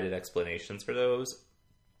provided explanations for those.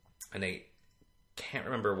 And I can't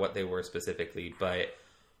remember what they were specifically, but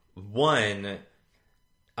one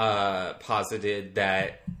posited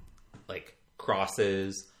that like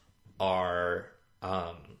crosses are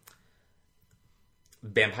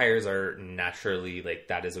vampires are naturally like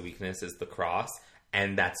that is a weakness is the cross,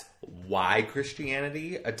 and that's why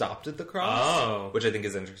Christianity adopted the cross, which I think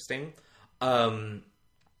is interesting. And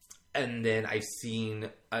then I've seen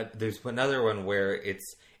there's another one where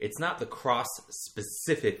it's not the cross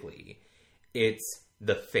specifically, it's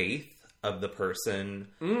the faith of the person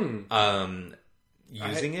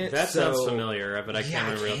using it. That sounds familiar, but I can't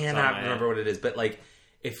remember. I cannot remember what it is, but like,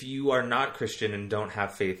 if you are not Christian and don't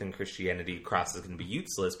have faith in Christianity, crosses can be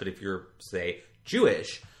useless. But if you're, say,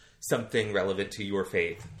 Jewish, something relevant to your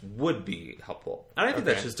faith would be helpful. And I think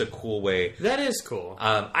that's just a cool way. That is cool.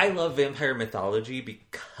 I love vampire mythology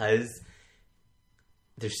because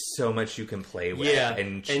there's so much you can play with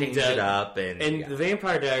and change it up. And the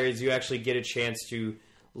Vampire Diaries, you actually get a chance to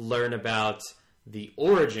learn about the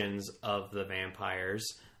origins of the vampires.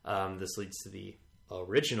 This leads to the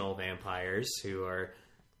original vampires, who are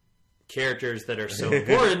characters that are so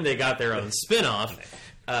important they got their own spin-off.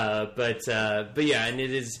 But yeah, and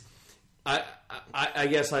it is I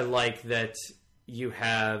guess I like that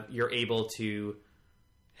you're able to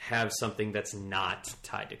have something that's not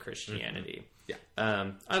tied to Christianity.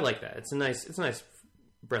 I like that. It's a nice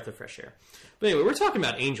breath of fresh air. But anyway, we're talking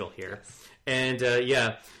about Angel here. And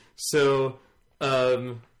so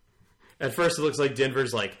at first it looks like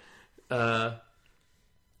Denver's like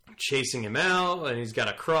chasing him out, and he's got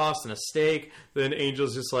a cross and a stake. Then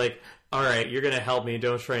Angel's just like, all right, you're going to help me.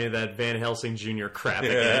 Don't try any of that Van Helsing Jr. crap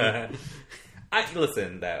again.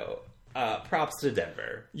 Listen, though, props to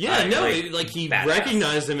Denver. Yeah, he badass.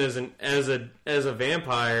 Recognized him as a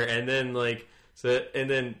vampire, and then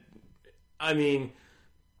I mean,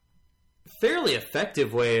 fairly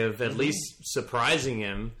effective way of at least surprising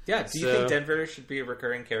him. Yeah, do you think Denver should be a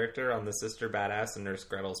recurring character on the Sister Badass and Nurse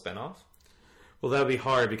Gretel spinoff? Well, that would be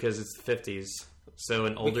hard because it's the 50s. So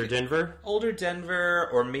an older Denver? Older Denver,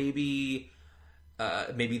 or maybe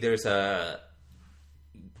there's a...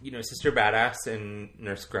 Sister Badass and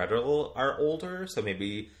Nurse Gretel are older, so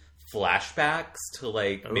maybe flashbacks to,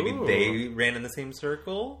 like, maybe they ran in the same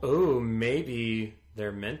circle? Oh, maybe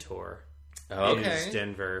their mentor is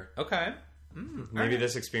Denver. Okay. Maybe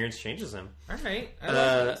this experience changes him. All right.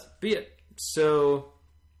 But yeah, so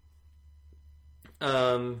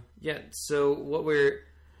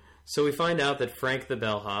we find out that Frank the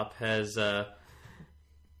Bellhop has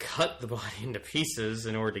cut the body into pieces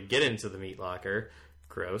in order to get into the meat locker.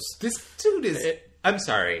 Gross. This dude is... I'm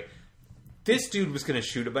sorry. This dude was going to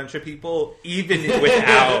shoot a bunch of people even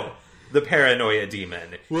without the paranoia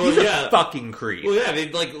demon. Well, he's a fucking creep. Well, yeah, I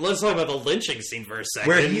mean, like, let's talk about the lynching scene for a second.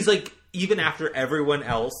 Where he's like, even after everyone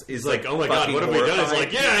else is like, oh my god, what have we done? It's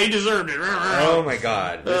like, yeah, he deserved it. Oh my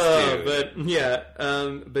god, this dude. But yeah,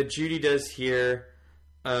 but Judy does hear,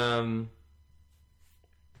 but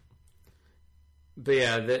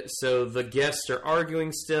yeah, so the guests are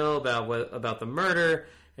arguing still about the murder,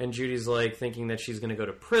 and Judy's like thinking that she's going to go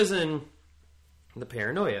to prison. The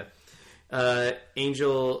paranoia.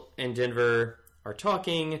 Angel and Denver are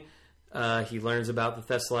talking. He learns about the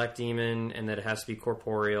Thessalak demon and that it has to be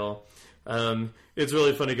corporeal. It's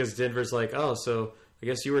really funny because Denver's like, "Oh, so I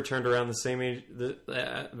guess you were turned around the same age,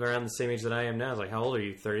 around the same age that I am now." I was like, "How old are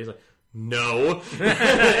you? 30?" He's like, "No."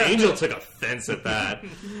 Angel took offense at that.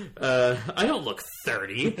 I don't look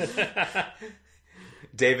 30.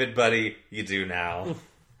 David, buddy, you do now.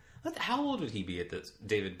 How old would he be at this?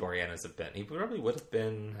 David Boreanaz have been? He probably would have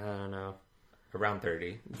been, I don't know, around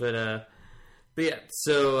 30. But yeah,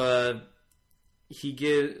 so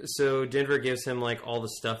Denver gives him like all the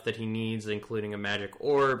stuff that he needs, including a magic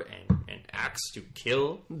orb and an axe to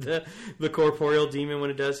kill the corporeal demon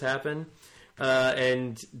when it does happen.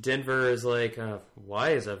 And Denver is like,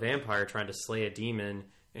 why is a vampire trying to slay a demon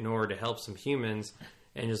in order to help some humans?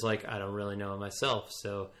 And is like, I don't really know myself,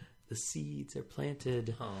 so the seeds are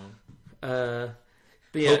planted. But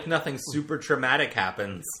yeah, hope nothing super traumatic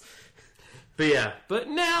happens. But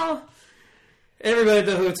now everybody at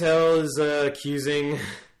the hotel is accusing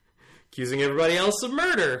everybody else of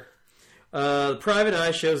murder. The Private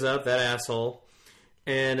Eye shows up, that asshole,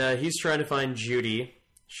 and he's trying to find Judy.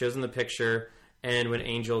 Shows him the picture, and when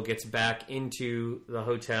Angel gets back into the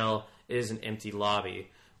hotel, it is an empty lobby.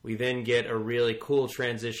 We then get a really cool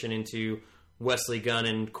transition into Wesley Gunn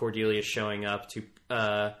and Cordelia showing up to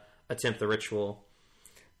attempt the ritual.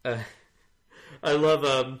 I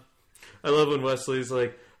love when Wesley's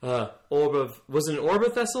like, orb of... Was it an orb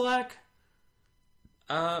of Thessalak?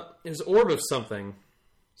 It was orb of something.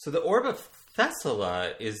 So the orb of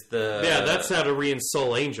Thessala is the... Yeah, that's how to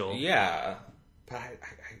re-ensoul Angel. Yeah. But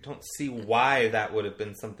I don't see why that would have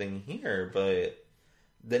been something here, but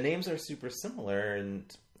the names are super similar, and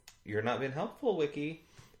you're not being helpful, Wiki.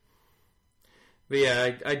 But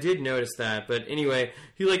yeah, I did notice that. But anyway,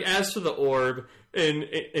 he like asks for the orb,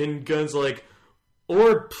 and Gunn's like,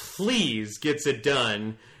 "Orb, please," gets it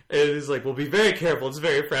done. And he's like, "Well, be very careful. It's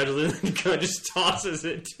very fragile." And then Gunn just tosses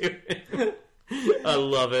it to him. I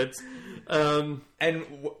love it. And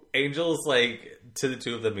Angel's like, to the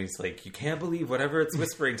two of them, he's like, "You can't believe whatever it's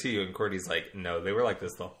whispering to you." And Cordy's like, "No, they were like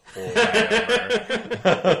this the whole time."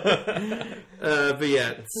 But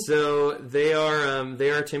yeah, so they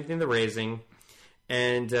are attempting the raising.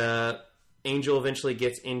 And Angel eventually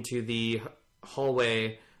gets into the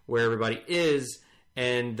hallway where everybody is,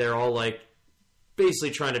 and they're all like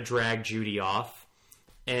basically trying to drag Judy off.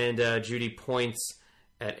 And Judy points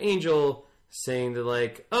at Angel, saying that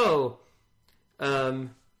like, "Oh,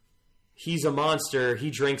 he's a monster.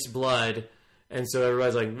 He drinks blood." And so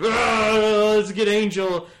everybody's like, "Let's get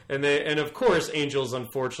Angel!" And of course, Angel's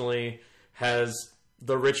unfortunately has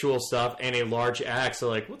the ritual stuff and a large axe. So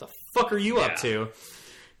like, what the fuck are you up to?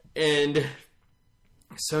 And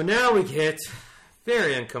so now we get a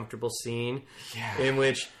very uncomfortable scene in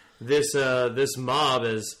which this mob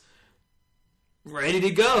is ready to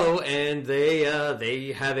go, and they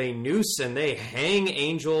have a noose and they hang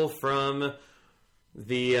Angel from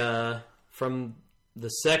the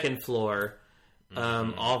second floor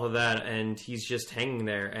off of that, and he's just hanging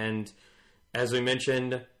there. And as we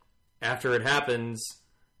mentioned, after it happens,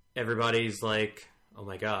 everybody's like, "Oh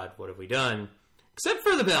my god, what have we done?" Except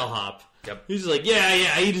for the bellhop. Yep. He's like,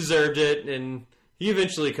 yeah, he deserved it, and he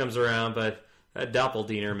eventually comes around, but that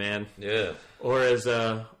doppelganger, man. Yeah.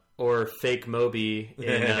 Or fake Moby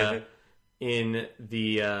in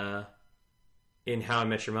the in How I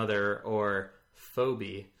Met Your Mother, or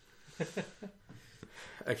Phoebe.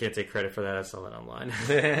 I can't take credit for that. I saw that online.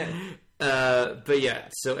 But yeah,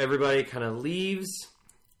 so everybody kind of leaves.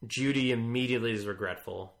 Judy immediately is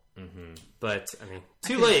regretful. Mm-hmm. But, I mean,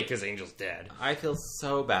 too late because Angel's dead. I feel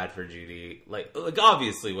so bad for Judy. Like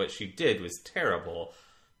obviously what she did was terrible,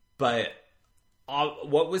 but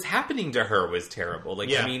what was happening to her was terrible. Like,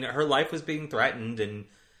 yeah. I mean, her life was being threatened, and,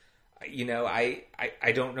 you know, I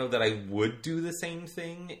don't know that I would do the same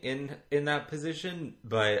thing in that position,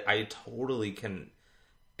 but I totally can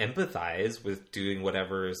empathize with doing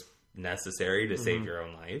whatever is necessary to save your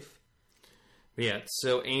own life. Yeah,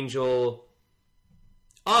 so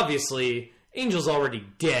obviously, Angel's already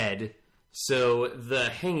dead, so the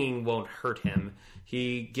hanging won't hurt him.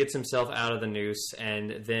 He gets himself out of the noose,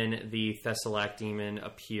 and then the Thessallac demon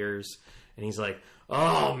appears, and he's like,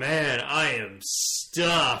 "Oh man, I am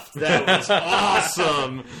stuffed. That was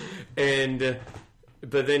awesome."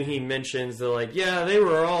 But then he mentions that, like, yeah, they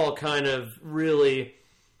were all kind of really,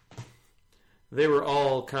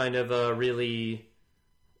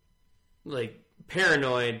 like,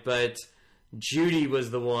 paranoid, but Judy was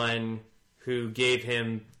the one who gave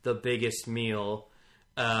him the biggest meal,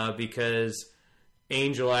 because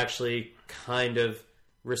Angel actually kind of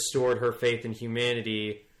restored her faith in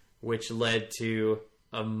humanity, which led to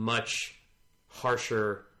a much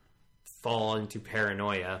harsher fall into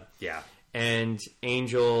paranoia. Yeah. And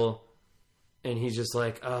Angel, and he's just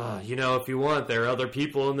like, you know, if you want, there are other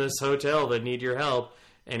people in this hotel that need your help.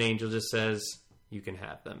 And Angel just says, "You can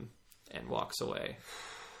have them," and walks away.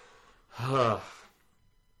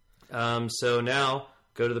 So now,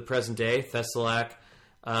 go to the present day. Thessallac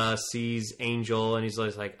sees Angel, and he's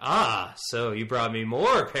like, so you brought me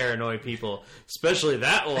more paranoid people, especially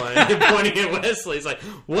that one. Pointing at Wesley. He's like,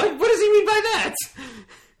 what does he mean by that?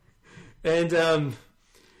 And,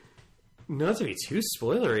 not to be too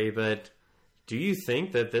spoilery, but do you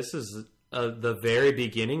think that this is the very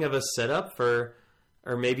beginning of a setup for,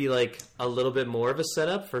 or maybe like a little bit more of a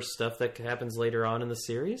setup for stuff that happens later on in the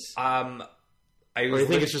series? Or do you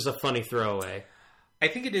think it's just a funny throwaway? I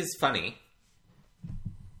think it is funny.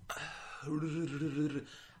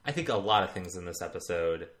 I think a lot of things in this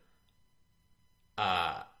episode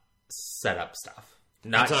set up stuff.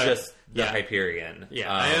 Not just the Hyperion.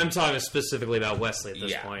 Yeah, I am talking specifically about Wesley at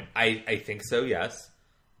this point. I think so, yes.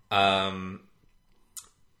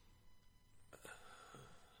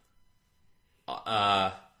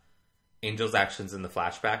 Angel's actions in the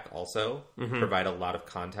flashback also provide a lot of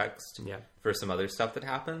context for some other stuff that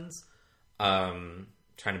happens.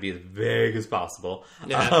 Trying to be as vague as possible.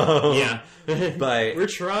 Yeah. But we're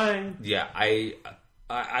trying. Yeah,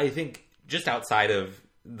 I think just outside of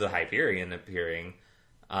the Hyperion appearing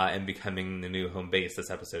and becoming the new home base, this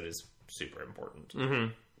episode is super important.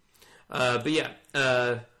 But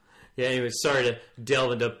anyway, sorry to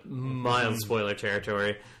delve into mild spoiler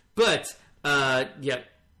territory. But,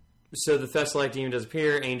 so the Thessallac demon does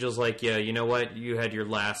appear. Angel's like, yeah, you know what? You had your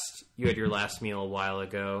last meal a while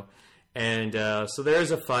ago. And so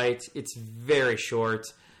there's a fight. It's very short.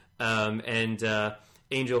 And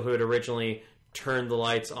Angel, who had originally turned the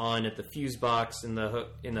lights on at the fuse box in the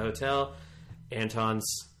hotel, Anton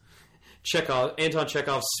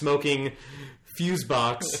Chekhov's smoking fuse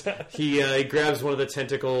box. He grabs one of the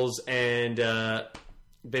tentacles and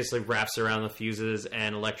basically wraps around the fuses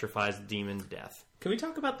and electrifies the demon to death. Can we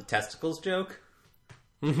talk about the testicles joke?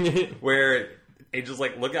 Where Angel's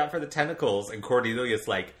like, look out for the tentacles, and Cordelia's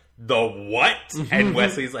like, the what? And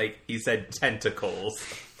Wesley's like, he said tentacles.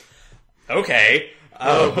 Okay.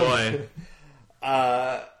 Oh boy.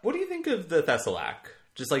 What do you think of the Thessallac?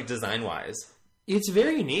 Just like design-wise. It's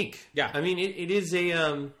very unique. Yeah. I mean, it is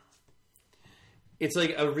it's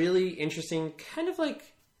like a really interesting, kind of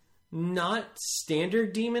like not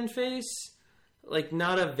standard demon face. Like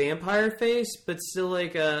not a vampire face, but still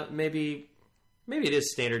like maybe it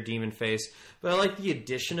is standard demon face. But I like the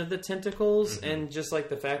addition of the tentacles and just like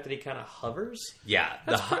the fact that he kind of hovers. Yeah,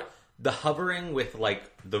 the hovering with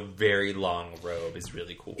like the very long robe is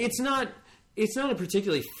really cool. It's not a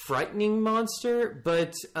particularly frightening monster,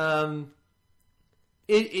 but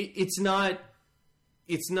it's not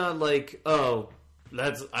like, oh,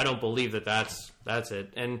 I don't believe that's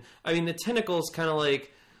it. And I mean the tentacles kind of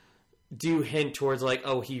like do hint towards like,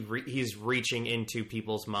 oh, he's reaching into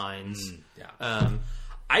people's minds.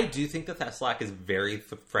 I do think the Thessallac is very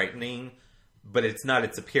frightening, but it's not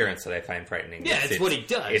its appearance that I find frightening. Yeah, it's what he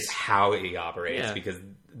does. It's how he operates, because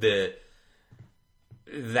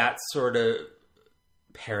that sort of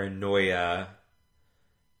paranoia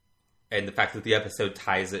and the fact that the episode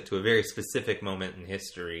ties it to a very specific moment in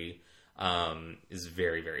history is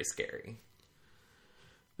very, very scary.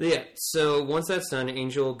 Yeah, so once that's done,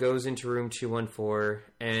 Angel goes into room 214,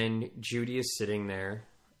 and Judy is sitting there.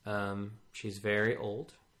 She's very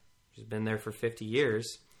old. She's been there for 50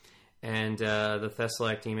 years. And the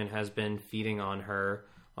Thessalak demon has been feeding on her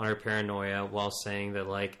paranoia while saying that,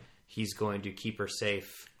 like, he's going to keep her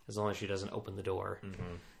safe as long as she doesn't open the door.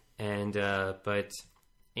 Mm-hmm. And, but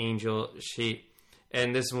Angel,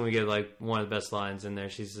 and this is when we get, like, one of the best lines in there.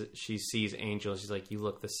 She sees Angel. She's like, "You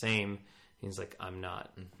look the same." He's like, "I'm not."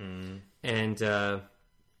 Mm-hmm. And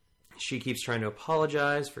she keeps trying to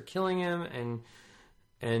apologize for killing him.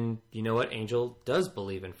 And you know what? Angel does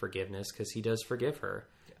believe in forgiveness because he does forgive her.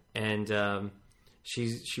 Yeah. And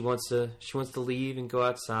she wants to leave and go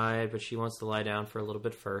outside, but she wants to lie down for a little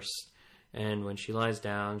bit first. And when she lies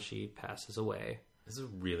down, she passes away. This is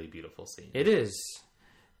a really beautiful scene. It is.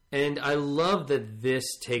 And I love that this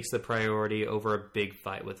takes the priority over a big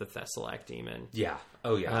fight with the Thessalak demon. Yeah.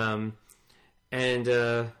 Oh, yeah.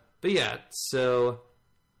 But yeah, so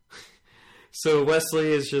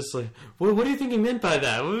Wesley is just like, what do you think he meant by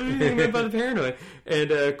that? What do you think he meant by the paranoid? And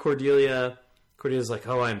Cordelia's like,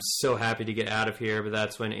 "Oh, I'm so happy to get out of here." But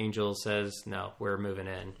that's when Angel says, "No, we're moving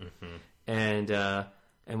in." Mm-hmm.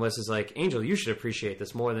 And Wesley's like, "Angel, you should appreciate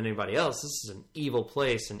this more than anybody else. This is an evil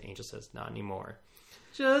place." And Angel says, "Not anymore."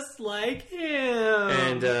 Just like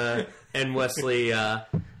him. And Wesley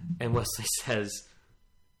says,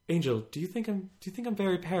 "Angel, do you think I'm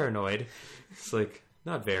very paranoid?" It's like,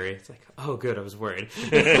 "Not very." It's like, "Oh, good. I was worried."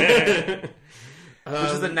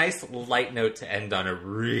 Which is a nice light note to end on a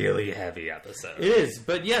really heavy episode. It is.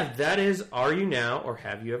 But yeah, that is Are You Now or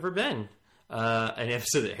Have You Ever Been? An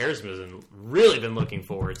episode that Harrison has really been looking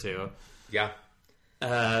forward to. Yeah.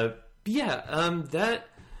 That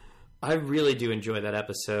I really do enjoy that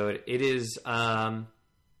episode. It is, like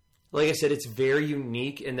I said, it's very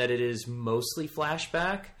unique in that it is mostly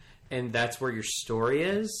flashback, and that's where your story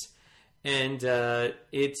is. And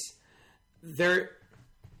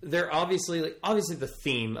they're obviously the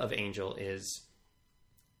theme of Angel is,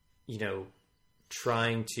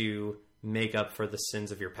 trying to make up for the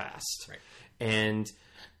sins of your past. Right. And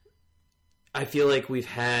I feel like we've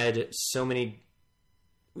had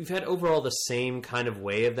overall the same kind of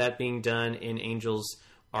way of that being done in Angel's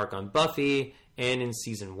arc on Buffy and in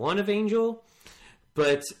season 1 of Angel.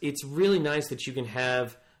 But it's really nice that you can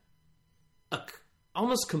have a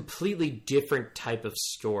almost completely different type of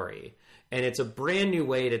story. And it's a brand new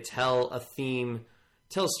way to tell a story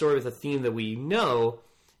with a theme that we know,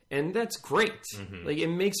 and that's great. Mm-hmm. Like, it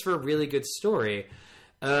makes for a really good story.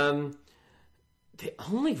 The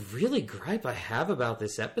only really gripe I have about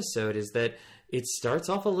this episode is that it starts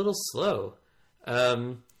off a little slow.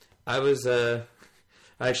 I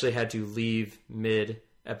actually had to leave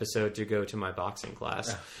mid-episode to go to my boxing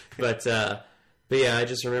class. But yeah, I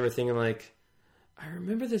just remember thinking, like, I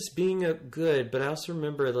remember this being good, but I also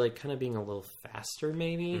remember, like, kind of being a little faster,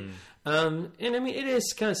 maybe. And I mean, it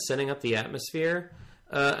is kind of setting up the atmosphere.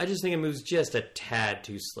 I just think it moves just a tad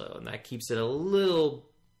too slow, and that keeps it a little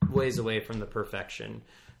ways away from the perfection,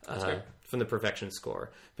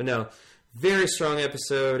 score. But no, very strong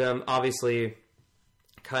episode. Obviously,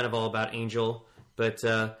 kind of all about Angel, but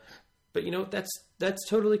that's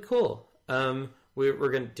totally cool. We're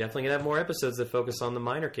definitely gonna have more episodes that focus on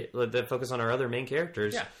that focus on our other main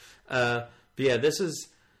characters. Yeah. But yeah, this is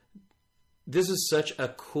such a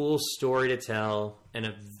cool story to tell and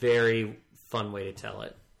a very fun way to tell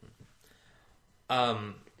it.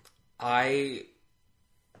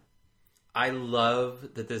 I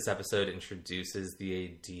love that this episode introduces the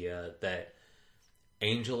idea that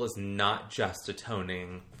Angel is not just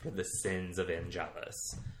atoning for the sins of Angelus,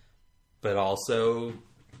 but also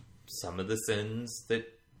some of the sins that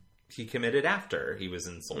he committed after he was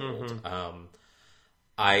ensouled. Mm-hmm.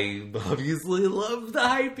 I obviously love the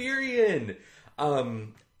Hyperion.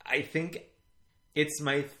 I think it's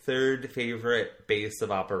my third favorite base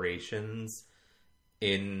of operations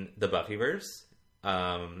in the Buffyverse.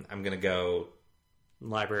 I'm going to go...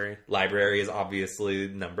 Library. Library is obviously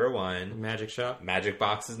number 1. Magic Shop. Magic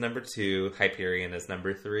Box is number 2. Hyperion is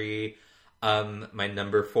number 3. My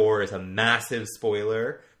number 4 is a massive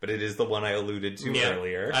spoiler, but it is the one I alluded to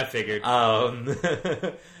earlier. I figured.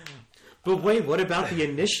 But wait, what about the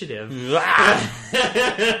Initiative?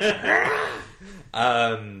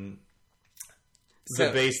 The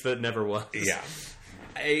base that never was. Yeah.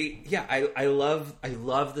 I love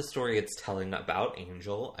the story it's telling about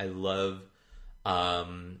Angel. I love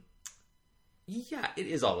it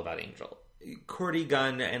is all about Angel. Cordy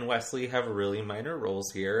Gunn and Wesley have really minor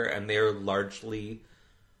roles here, and they're largely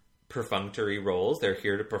perfunctory roles. They're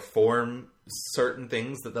here to perform certain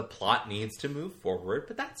things that the plot needs to move forward,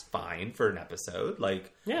 but that's fine for an episode.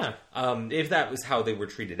 Like, Yeah. if that was how they were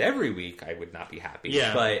treated every week, I would not be happy.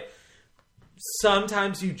 Yeah. But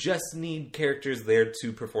sometimes you just need characters there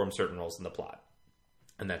to perform certain roles in the plot,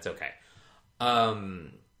 and that's okay. I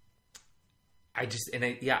just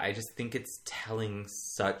think it's telling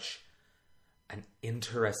such an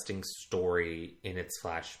interesting story in its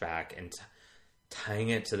flashback and tying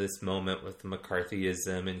it to this moment with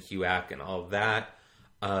McCarthyism and HUAC and all that,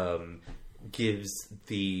 gives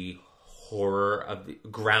the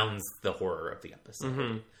grounds the horror of the episode.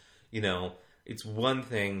 Mm-hmm. You know, it's one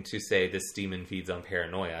thing to say this demon feeds on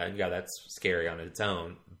paranoia, and yeah, that's scary on its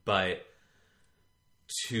own, but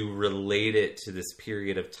to relate it to this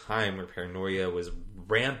period of time where paranoia was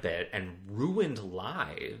rampant and ruined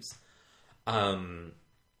lives,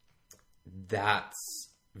 that's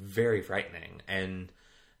very frightening. And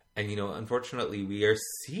you know, unfortunately, we are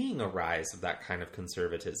seeing a rise of that kind of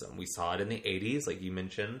conservatism. We saw it in the 80s, like you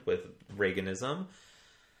mentioned, with Reaganism.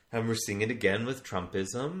 And we're seeing it again with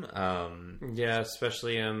Trumpism. Yeah,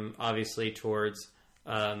 especially obviously towards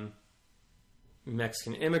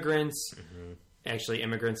Mexican immigrants, actually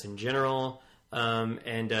immigrants in general,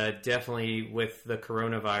 and definitely with the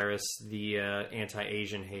coronavirus, the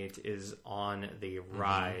anti-Asian hate is on the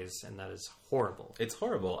rise, and that is horrible. It's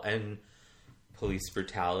horrible. And police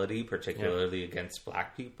brutality, particularly against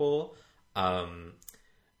Black people.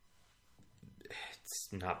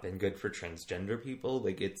 It's not been good for transgender people.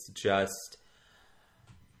 Like, it's just...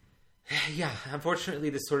 Yeah, unfortunately,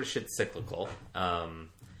 this sort of shit's cyclical.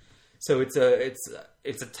 So it's a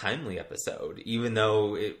timely episode, even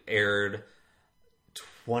though it aired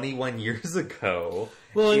 21 years ago.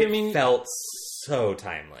 Well, it I mean, felt so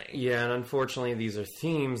timely. Yeah, and unfortunately, these are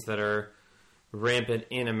themes that are rampant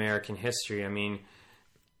in American history. I mean,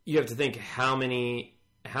 you have to think how many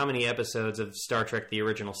episodes of Star Trek: The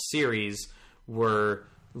Original Series were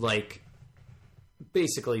like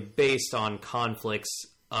basically based on conflicts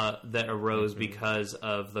that arose because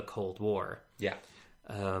of the Cold War. Yeah.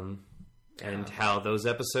 And how those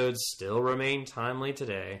episodes still remain timely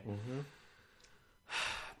today.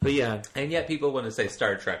 But yeah. And yet people want to say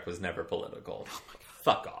Star Trek was never political. Oh my God.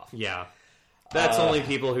 Fuck off. Yeah. That's only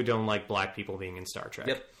people who don't like Black people being in Star Trek.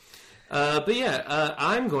 Yep. But yeah,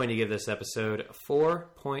 I'm going to give this episode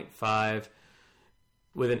 4.5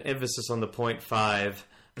 with an emphasis on the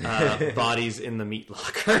 0.5 bodies in the meat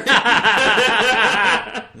locker.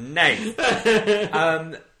 Nice.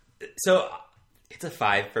 So it's a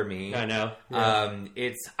 5 for me. I know. Yeah.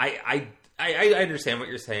 I understand what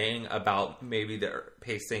you're saying about maybe the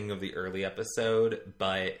pacing of the early episode,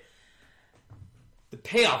 but the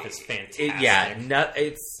payoff is fantastic.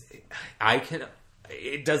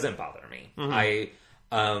 It doesn't bother me.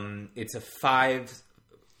 It's a 5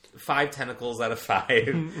 tentacles out of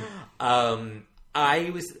 5.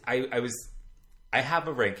 I have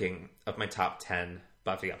a ranking of my top 10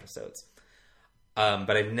 Buffy episodes.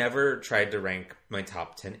 But I've never tried to rank my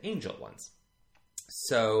top 10 Angel ones.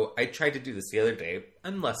 So I tried to do this the other day.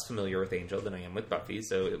 I'm less familiar with Angel than I am with Buffy,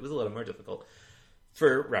 so it was a little more difficult.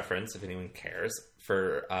 For reference, if anyone cares,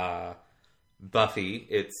 for Buffy,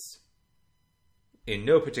 it's in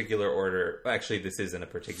no particular order. Actually, this is in a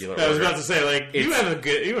particular order. I was about to say, like, you have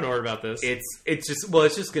an order about this. It's just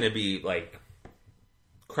going to be like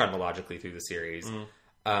chronologically through the series.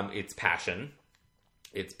 It's Passion.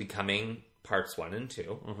 It's Becoming parts 1 and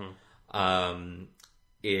 2.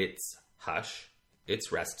 It's Hush.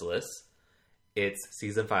 It's Restless. It's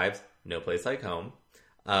season 5's No Place Like Home,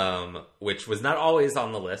 which was not always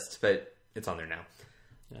on the list, but it's on there now.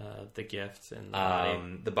 The Gift and the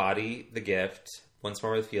Body. The Body, The Gift, Once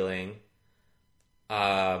More with Feeling.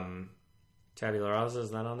 Tabula Rasa,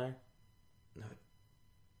 is that on there?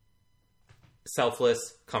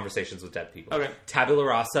 Selfless, Conversations with Dead People. Okay. Tabula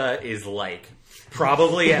Rasa is like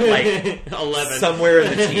probably at like 11, somewhere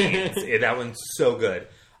in the teens. That one's so good.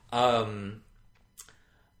 And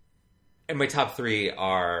my top 3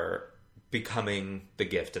 are Becoming, The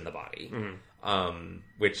Gift, and The Body,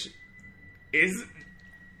 which is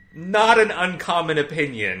not an uncommon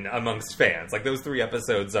opinion amongst fans. Like, those 3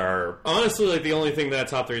 episodes are honestly like the only thing that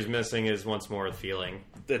top 3 is missing is Once More with Feeling,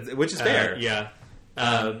 which is fair. Yeah.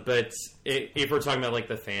 But if we're talking about like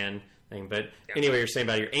the fan thing, but anyway, you're saying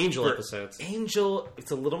about your Angel episodes. Angel,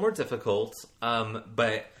 it's a little more difficult,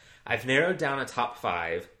 but I've narrowed down a top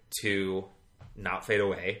 5 to Not Fade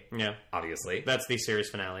Away. Yeah, obviously that's the series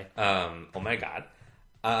finale. Oh my god,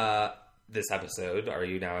 this episode, Are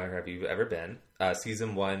You Now or Have You Ever Been?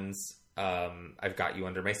 Season 1's I've Got You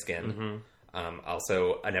Under My Skin.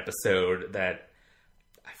 Also, an episode that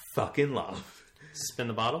I fucking love. Spin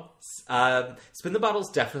the Bottle? Spin the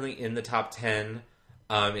Bottle's definitely in the top 10.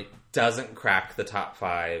 It doesn't crack the top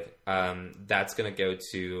 5. That's going to go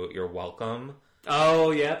to You're Welcome.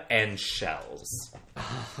 Oh, yeah. And Shells.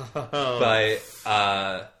 But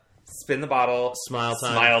Spin the Bottle. Smile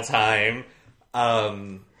Time.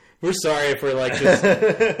 We're sorry if we're like just...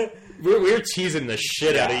 we're teasing the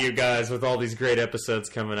shit out of you guys with all these great episodes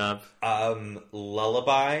coming up.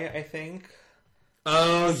 Lullaby, I think.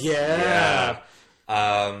 Oh, yeah.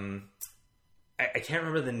 I can't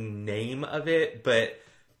remember the name of it, but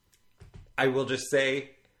I will just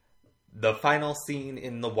say the final scene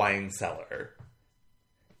in the wine cellar.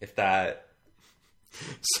 If that...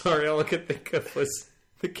 Sorry, all I could think of was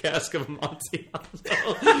the cask of Amontillado.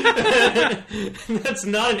 That's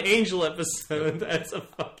not an Angel episode. That's a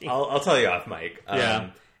fucking... I'll tell you off mic.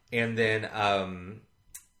 Yeah. And then,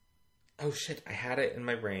 oh shit, I had it in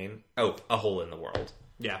my brain. Oh, A Hole in the World.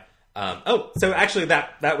 Yeah. So actually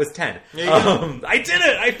that was 10. I did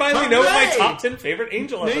it! I finally know what my top 10 favorite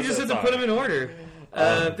Angel episodes you just had to put them in order.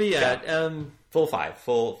 Full 5.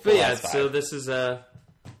 Full but yeah, 5. so this is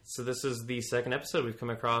the second episode we've come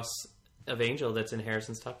across of Angel that's in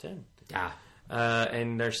Harrison's top 10. Yeah.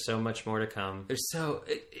 And there's so much more to come.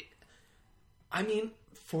 I mean,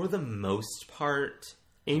 for the most part...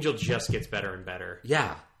 Angel just gets better and better.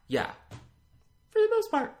 Yeah. For the most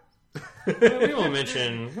part. We won't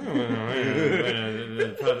mention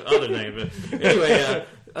other things, but anyway,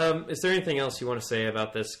 is there anything else you want to say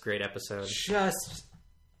about this great episode? Just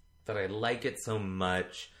that I like it so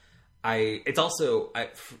much. It's also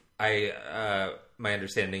my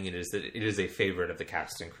understanding is that it is a favorite of the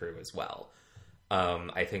cast and crew as well.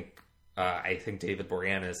 I think David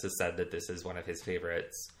Boreanaz has said that this is one of his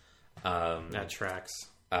favorites. That tracks.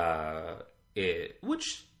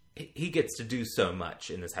 Which he gets to do so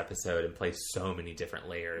much in this episode and play so many different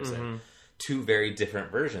layers and two very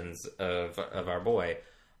different versions of our boy.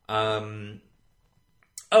 Gay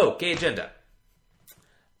agenda.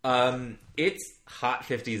 It's hot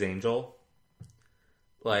 50s Angel.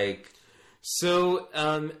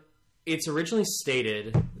 It's originally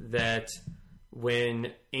stated that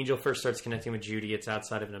when Angel first starts connecting with Judy, it's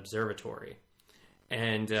outside of an observatory.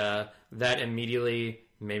 And that immediately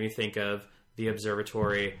made me think of the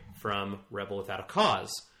observatory from Rebel Without a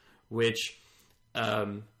Cause, which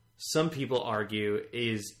some people argue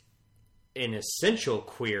is an essential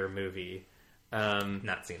queer movie.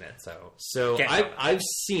 Not seen it, so I've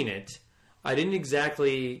seen it. I didn't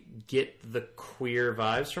exactly get the queer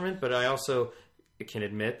vibes from it, but I also can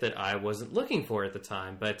admit that I wasn't looking for it at the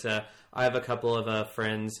time. But I have a couple of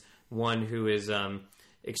friends, one who is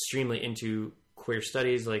extremely into queer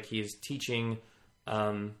studies, like he's teaching...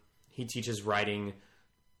 he teaches writing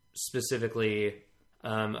specifically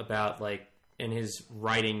about, like, in his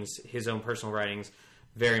writings, his own personal writings,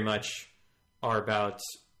 very much are about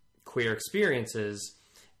queer experiences.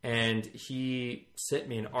 And he sent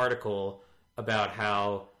me an article about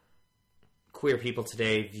how queer people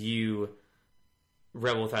today view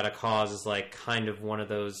Rebel Without a Cause as, like, kind of one of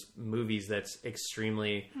those movies that's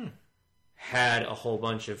extremely had a whole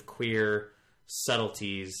bunch of queer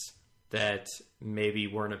subtleties that maybe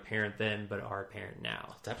weren't apparent then, but are apparent now.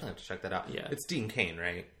 I'll definitely have to check that out. Yeah. It's Dean Cain,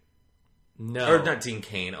 right? No. Or not Dean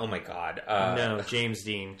Cain. Oh my god. No, James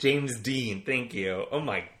Dean. James Dean. Thank you. Oh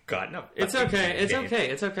my god. No. It's okay. It's okay.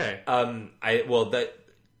 It's okay.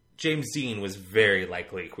 James Dean was very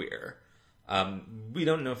likely queer. We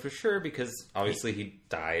don't know for sure because obviously he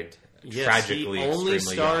died tragically. He only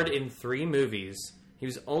starred young. in 3 movies. He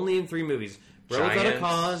was only in 3 movies. Rebel Without a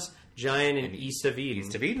Cause, Giant, and East of Eden.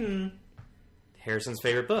 East of Eden. Harrison's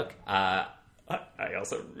favorite book. I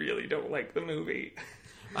also really don't like the movie.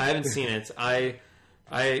 I haven't seen it. I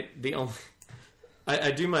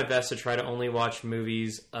do my best to try to only watch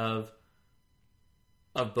movies of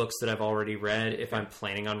books that I've already read if I'm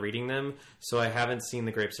planning on reading them. So I haven't seen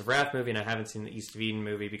the Grapes of Wrath movie and I haven't seen the East of Eden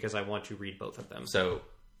movie because I want to read both of them. So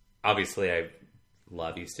obviously I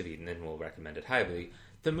love East of Eden and will recommend it highly.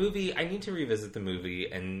 The movie, I need to revisit the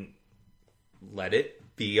movie and let it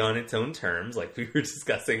be on its own terms, like we were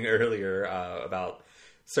discussing earlier about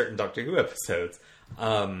certain Doctor Who episodes.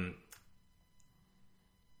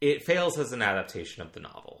 It fails as an adaptation of the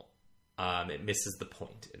novel. It misses the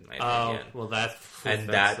point, in my opinion. Oh, well,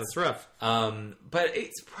 that's rough. But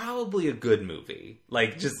it's probably a good movie,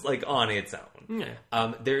 just on its own.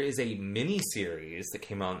 Yeah. There is a mini-series that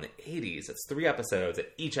came out in the 80s. It's 3 episodes.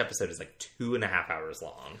 Each episode is 2.5 hours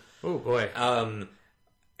long. Oh, boy.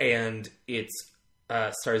 And it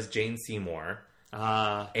stars Jane Seymour.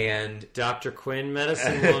 And Dr. Quinn,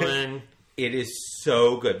 Medicine Woman. It is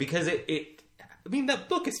so good because it I mean, that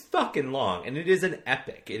book is fucking long, and it is an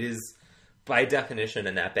epic. It is, by definition,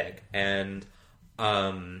 an epic, and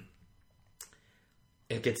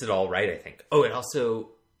it gets it all right, I think. Oh, it also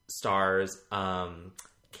stars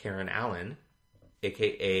Karen Allen,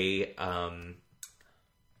 a.k.a.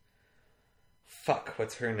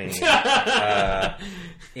 What's her name?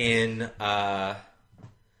 In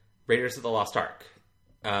Raiders of the Lost Ark.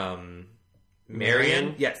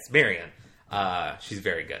 Marion? Yes, Marion. She's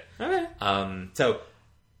very good. Okay. So,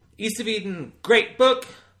 East of Eden, great book.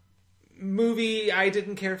 Movie I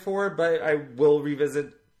didn't care for, but I will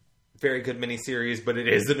revisit. Very good miniseries, but it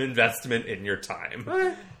is an investment in your time.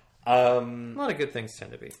 Okay. A lot of good things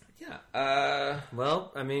tend to be. Yeah.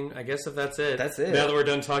 Well, I mean, I guess if that's it. That's it. Now that we're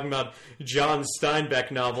done talking about John Steinbeck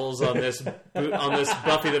novels on this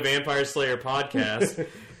Buffy the Vampire Slayer podcast,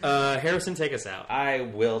 Harrison, take us out. I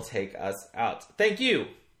will take us out. Thank you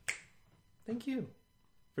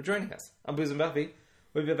for joining us on Booze and Buffy.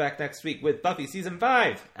 We'll be back next week with Buffy Season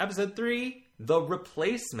 5, Episode 3, The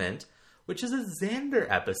Replacement, which is a Xander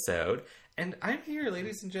episode. And I'm here,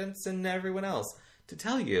 ladies and gents, and everyone else, to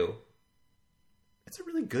tell you it's a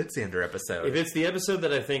really good Xander episode. If it's the episode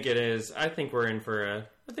that I think it is, I think we're in for a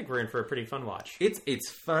pretty fun watch. It's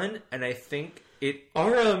fun, and I think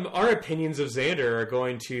our opinions of Xander are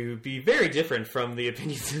going to be very different from the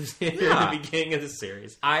opinions of Xander at the beginning of the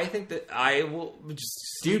series. I think that I will just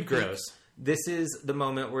Dude gross. This is the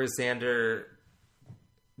moment where Xander,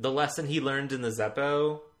 the lesson he learned in the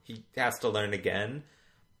Zeppo, he has to learn again,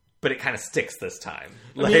 but it kind of sticks this time.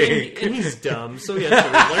 And he's dumb, so he has to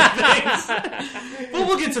relearn things. Well,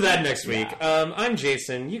 we'll get to that next week. I'm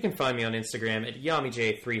Jason. You can find me on Instagram at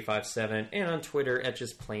YamiJ357 and on Twitter at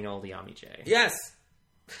just plain old YamiJ. Yes!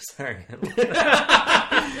 Sorry.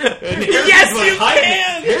 Yes, you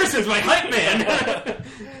can! Harrison's my hype man!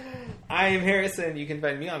 I am Harrison. You can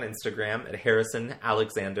find me on Instagram at Harrison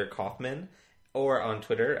Alexander Kaufman or on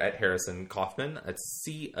Twitter at Harrison Kaufman. That's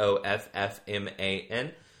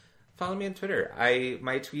Coffman. Follow me on Twitter.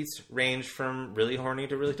 My tweets range from really horny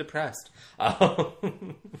to really depressed.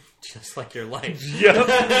 Just like your life. Yep.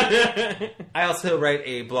 I also write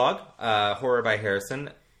a blog,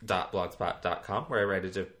 horrorbyharrison.blogspot.com, where I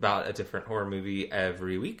write about a different horror movie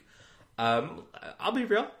every week. I'll be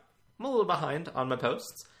real. I'm a little behind on my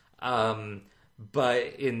posts.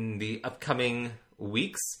 But in the upcoming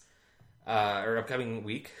weeks, or upcoming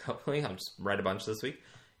week, hopefully, I'll just write a bunch this week.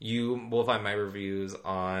 You will find my reviews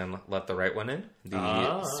on Let the Right One In,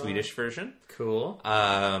 the Swedish version. Cool.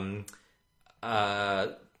 On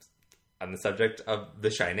the subject of The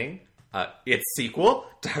Shining, its sequel,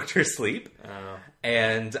 Doctor Sleep.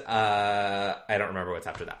 And I don't remember what's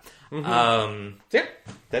after that. Mm-hmm. Yeah,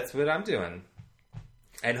 that's what I'm doing.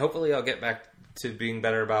 And hopefully I'll get back to being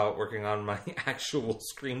better about working on my actual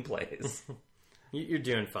screenplays. You're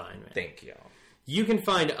doing fine, man. Thank you. You can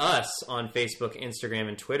find us on Facebook, Instagram,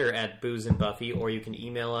 and Twitter at Booze and Buffy, or you can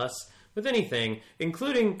email us with anything,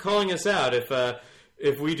 including calling us out if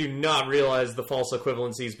we do not realize the false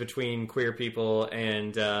equivalencies between queer people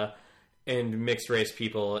and mixed race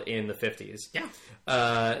people in the 50s. Yeah.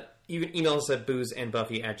 You can email us at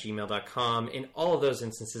boozeandbuffy@gmail.com. In all of those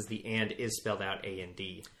instances, the and is spelled out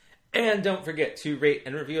A-N-D. And don't forget to rate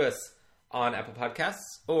and review us on Apple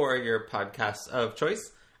Podcasts or your podcast of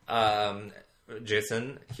choice.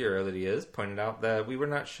 Jason, hero that he is, pointed out that we were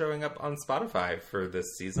not showing up on Spotify for this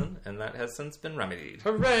season, and that has since been remedied.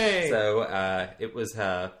 Hooray! So it was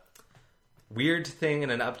a weird thing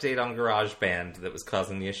and an update on GarageBand that was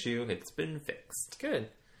causing the issue. It's been fixed. Good.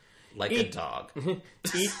 Like a dog.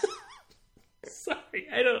 Sorry,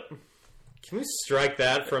 I don't... Can we strike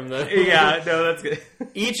that from the... Yeah, no, that's good.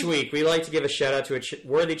 Each week, we like to give a shout-out to a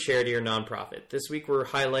worthy charity or nonprofit. This week, we're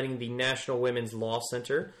highlighting the National Women's Law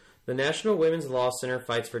Center. The National Women's Law Center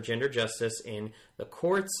fights for gender justice in the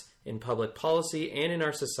courts, in public policy, and in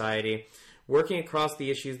our society, working across the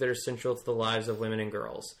issues that are central to the lives of women and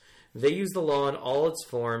girls. They use the law in all its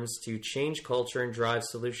forms to change culture and drive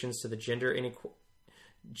solutions to the gender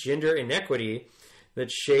inequity that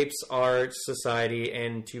shapes our society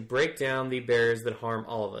and to break down the barriers that harm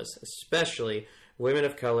all of us, especially women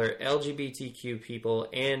of color, LGBTQ people,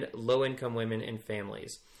 and low-income women and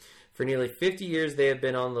families. For nearly 50 years, they have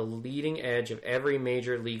been on the leading edge of every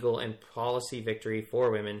major legal and policy victory for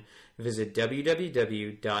women. Visit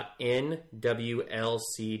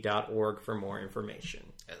www.nwlc.org for more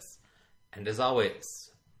information. Yes. And as always,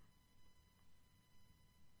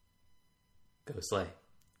 go slay.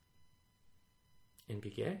 And be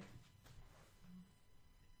gay. And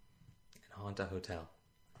haunt a hotel.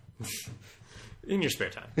 In your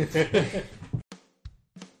spare time.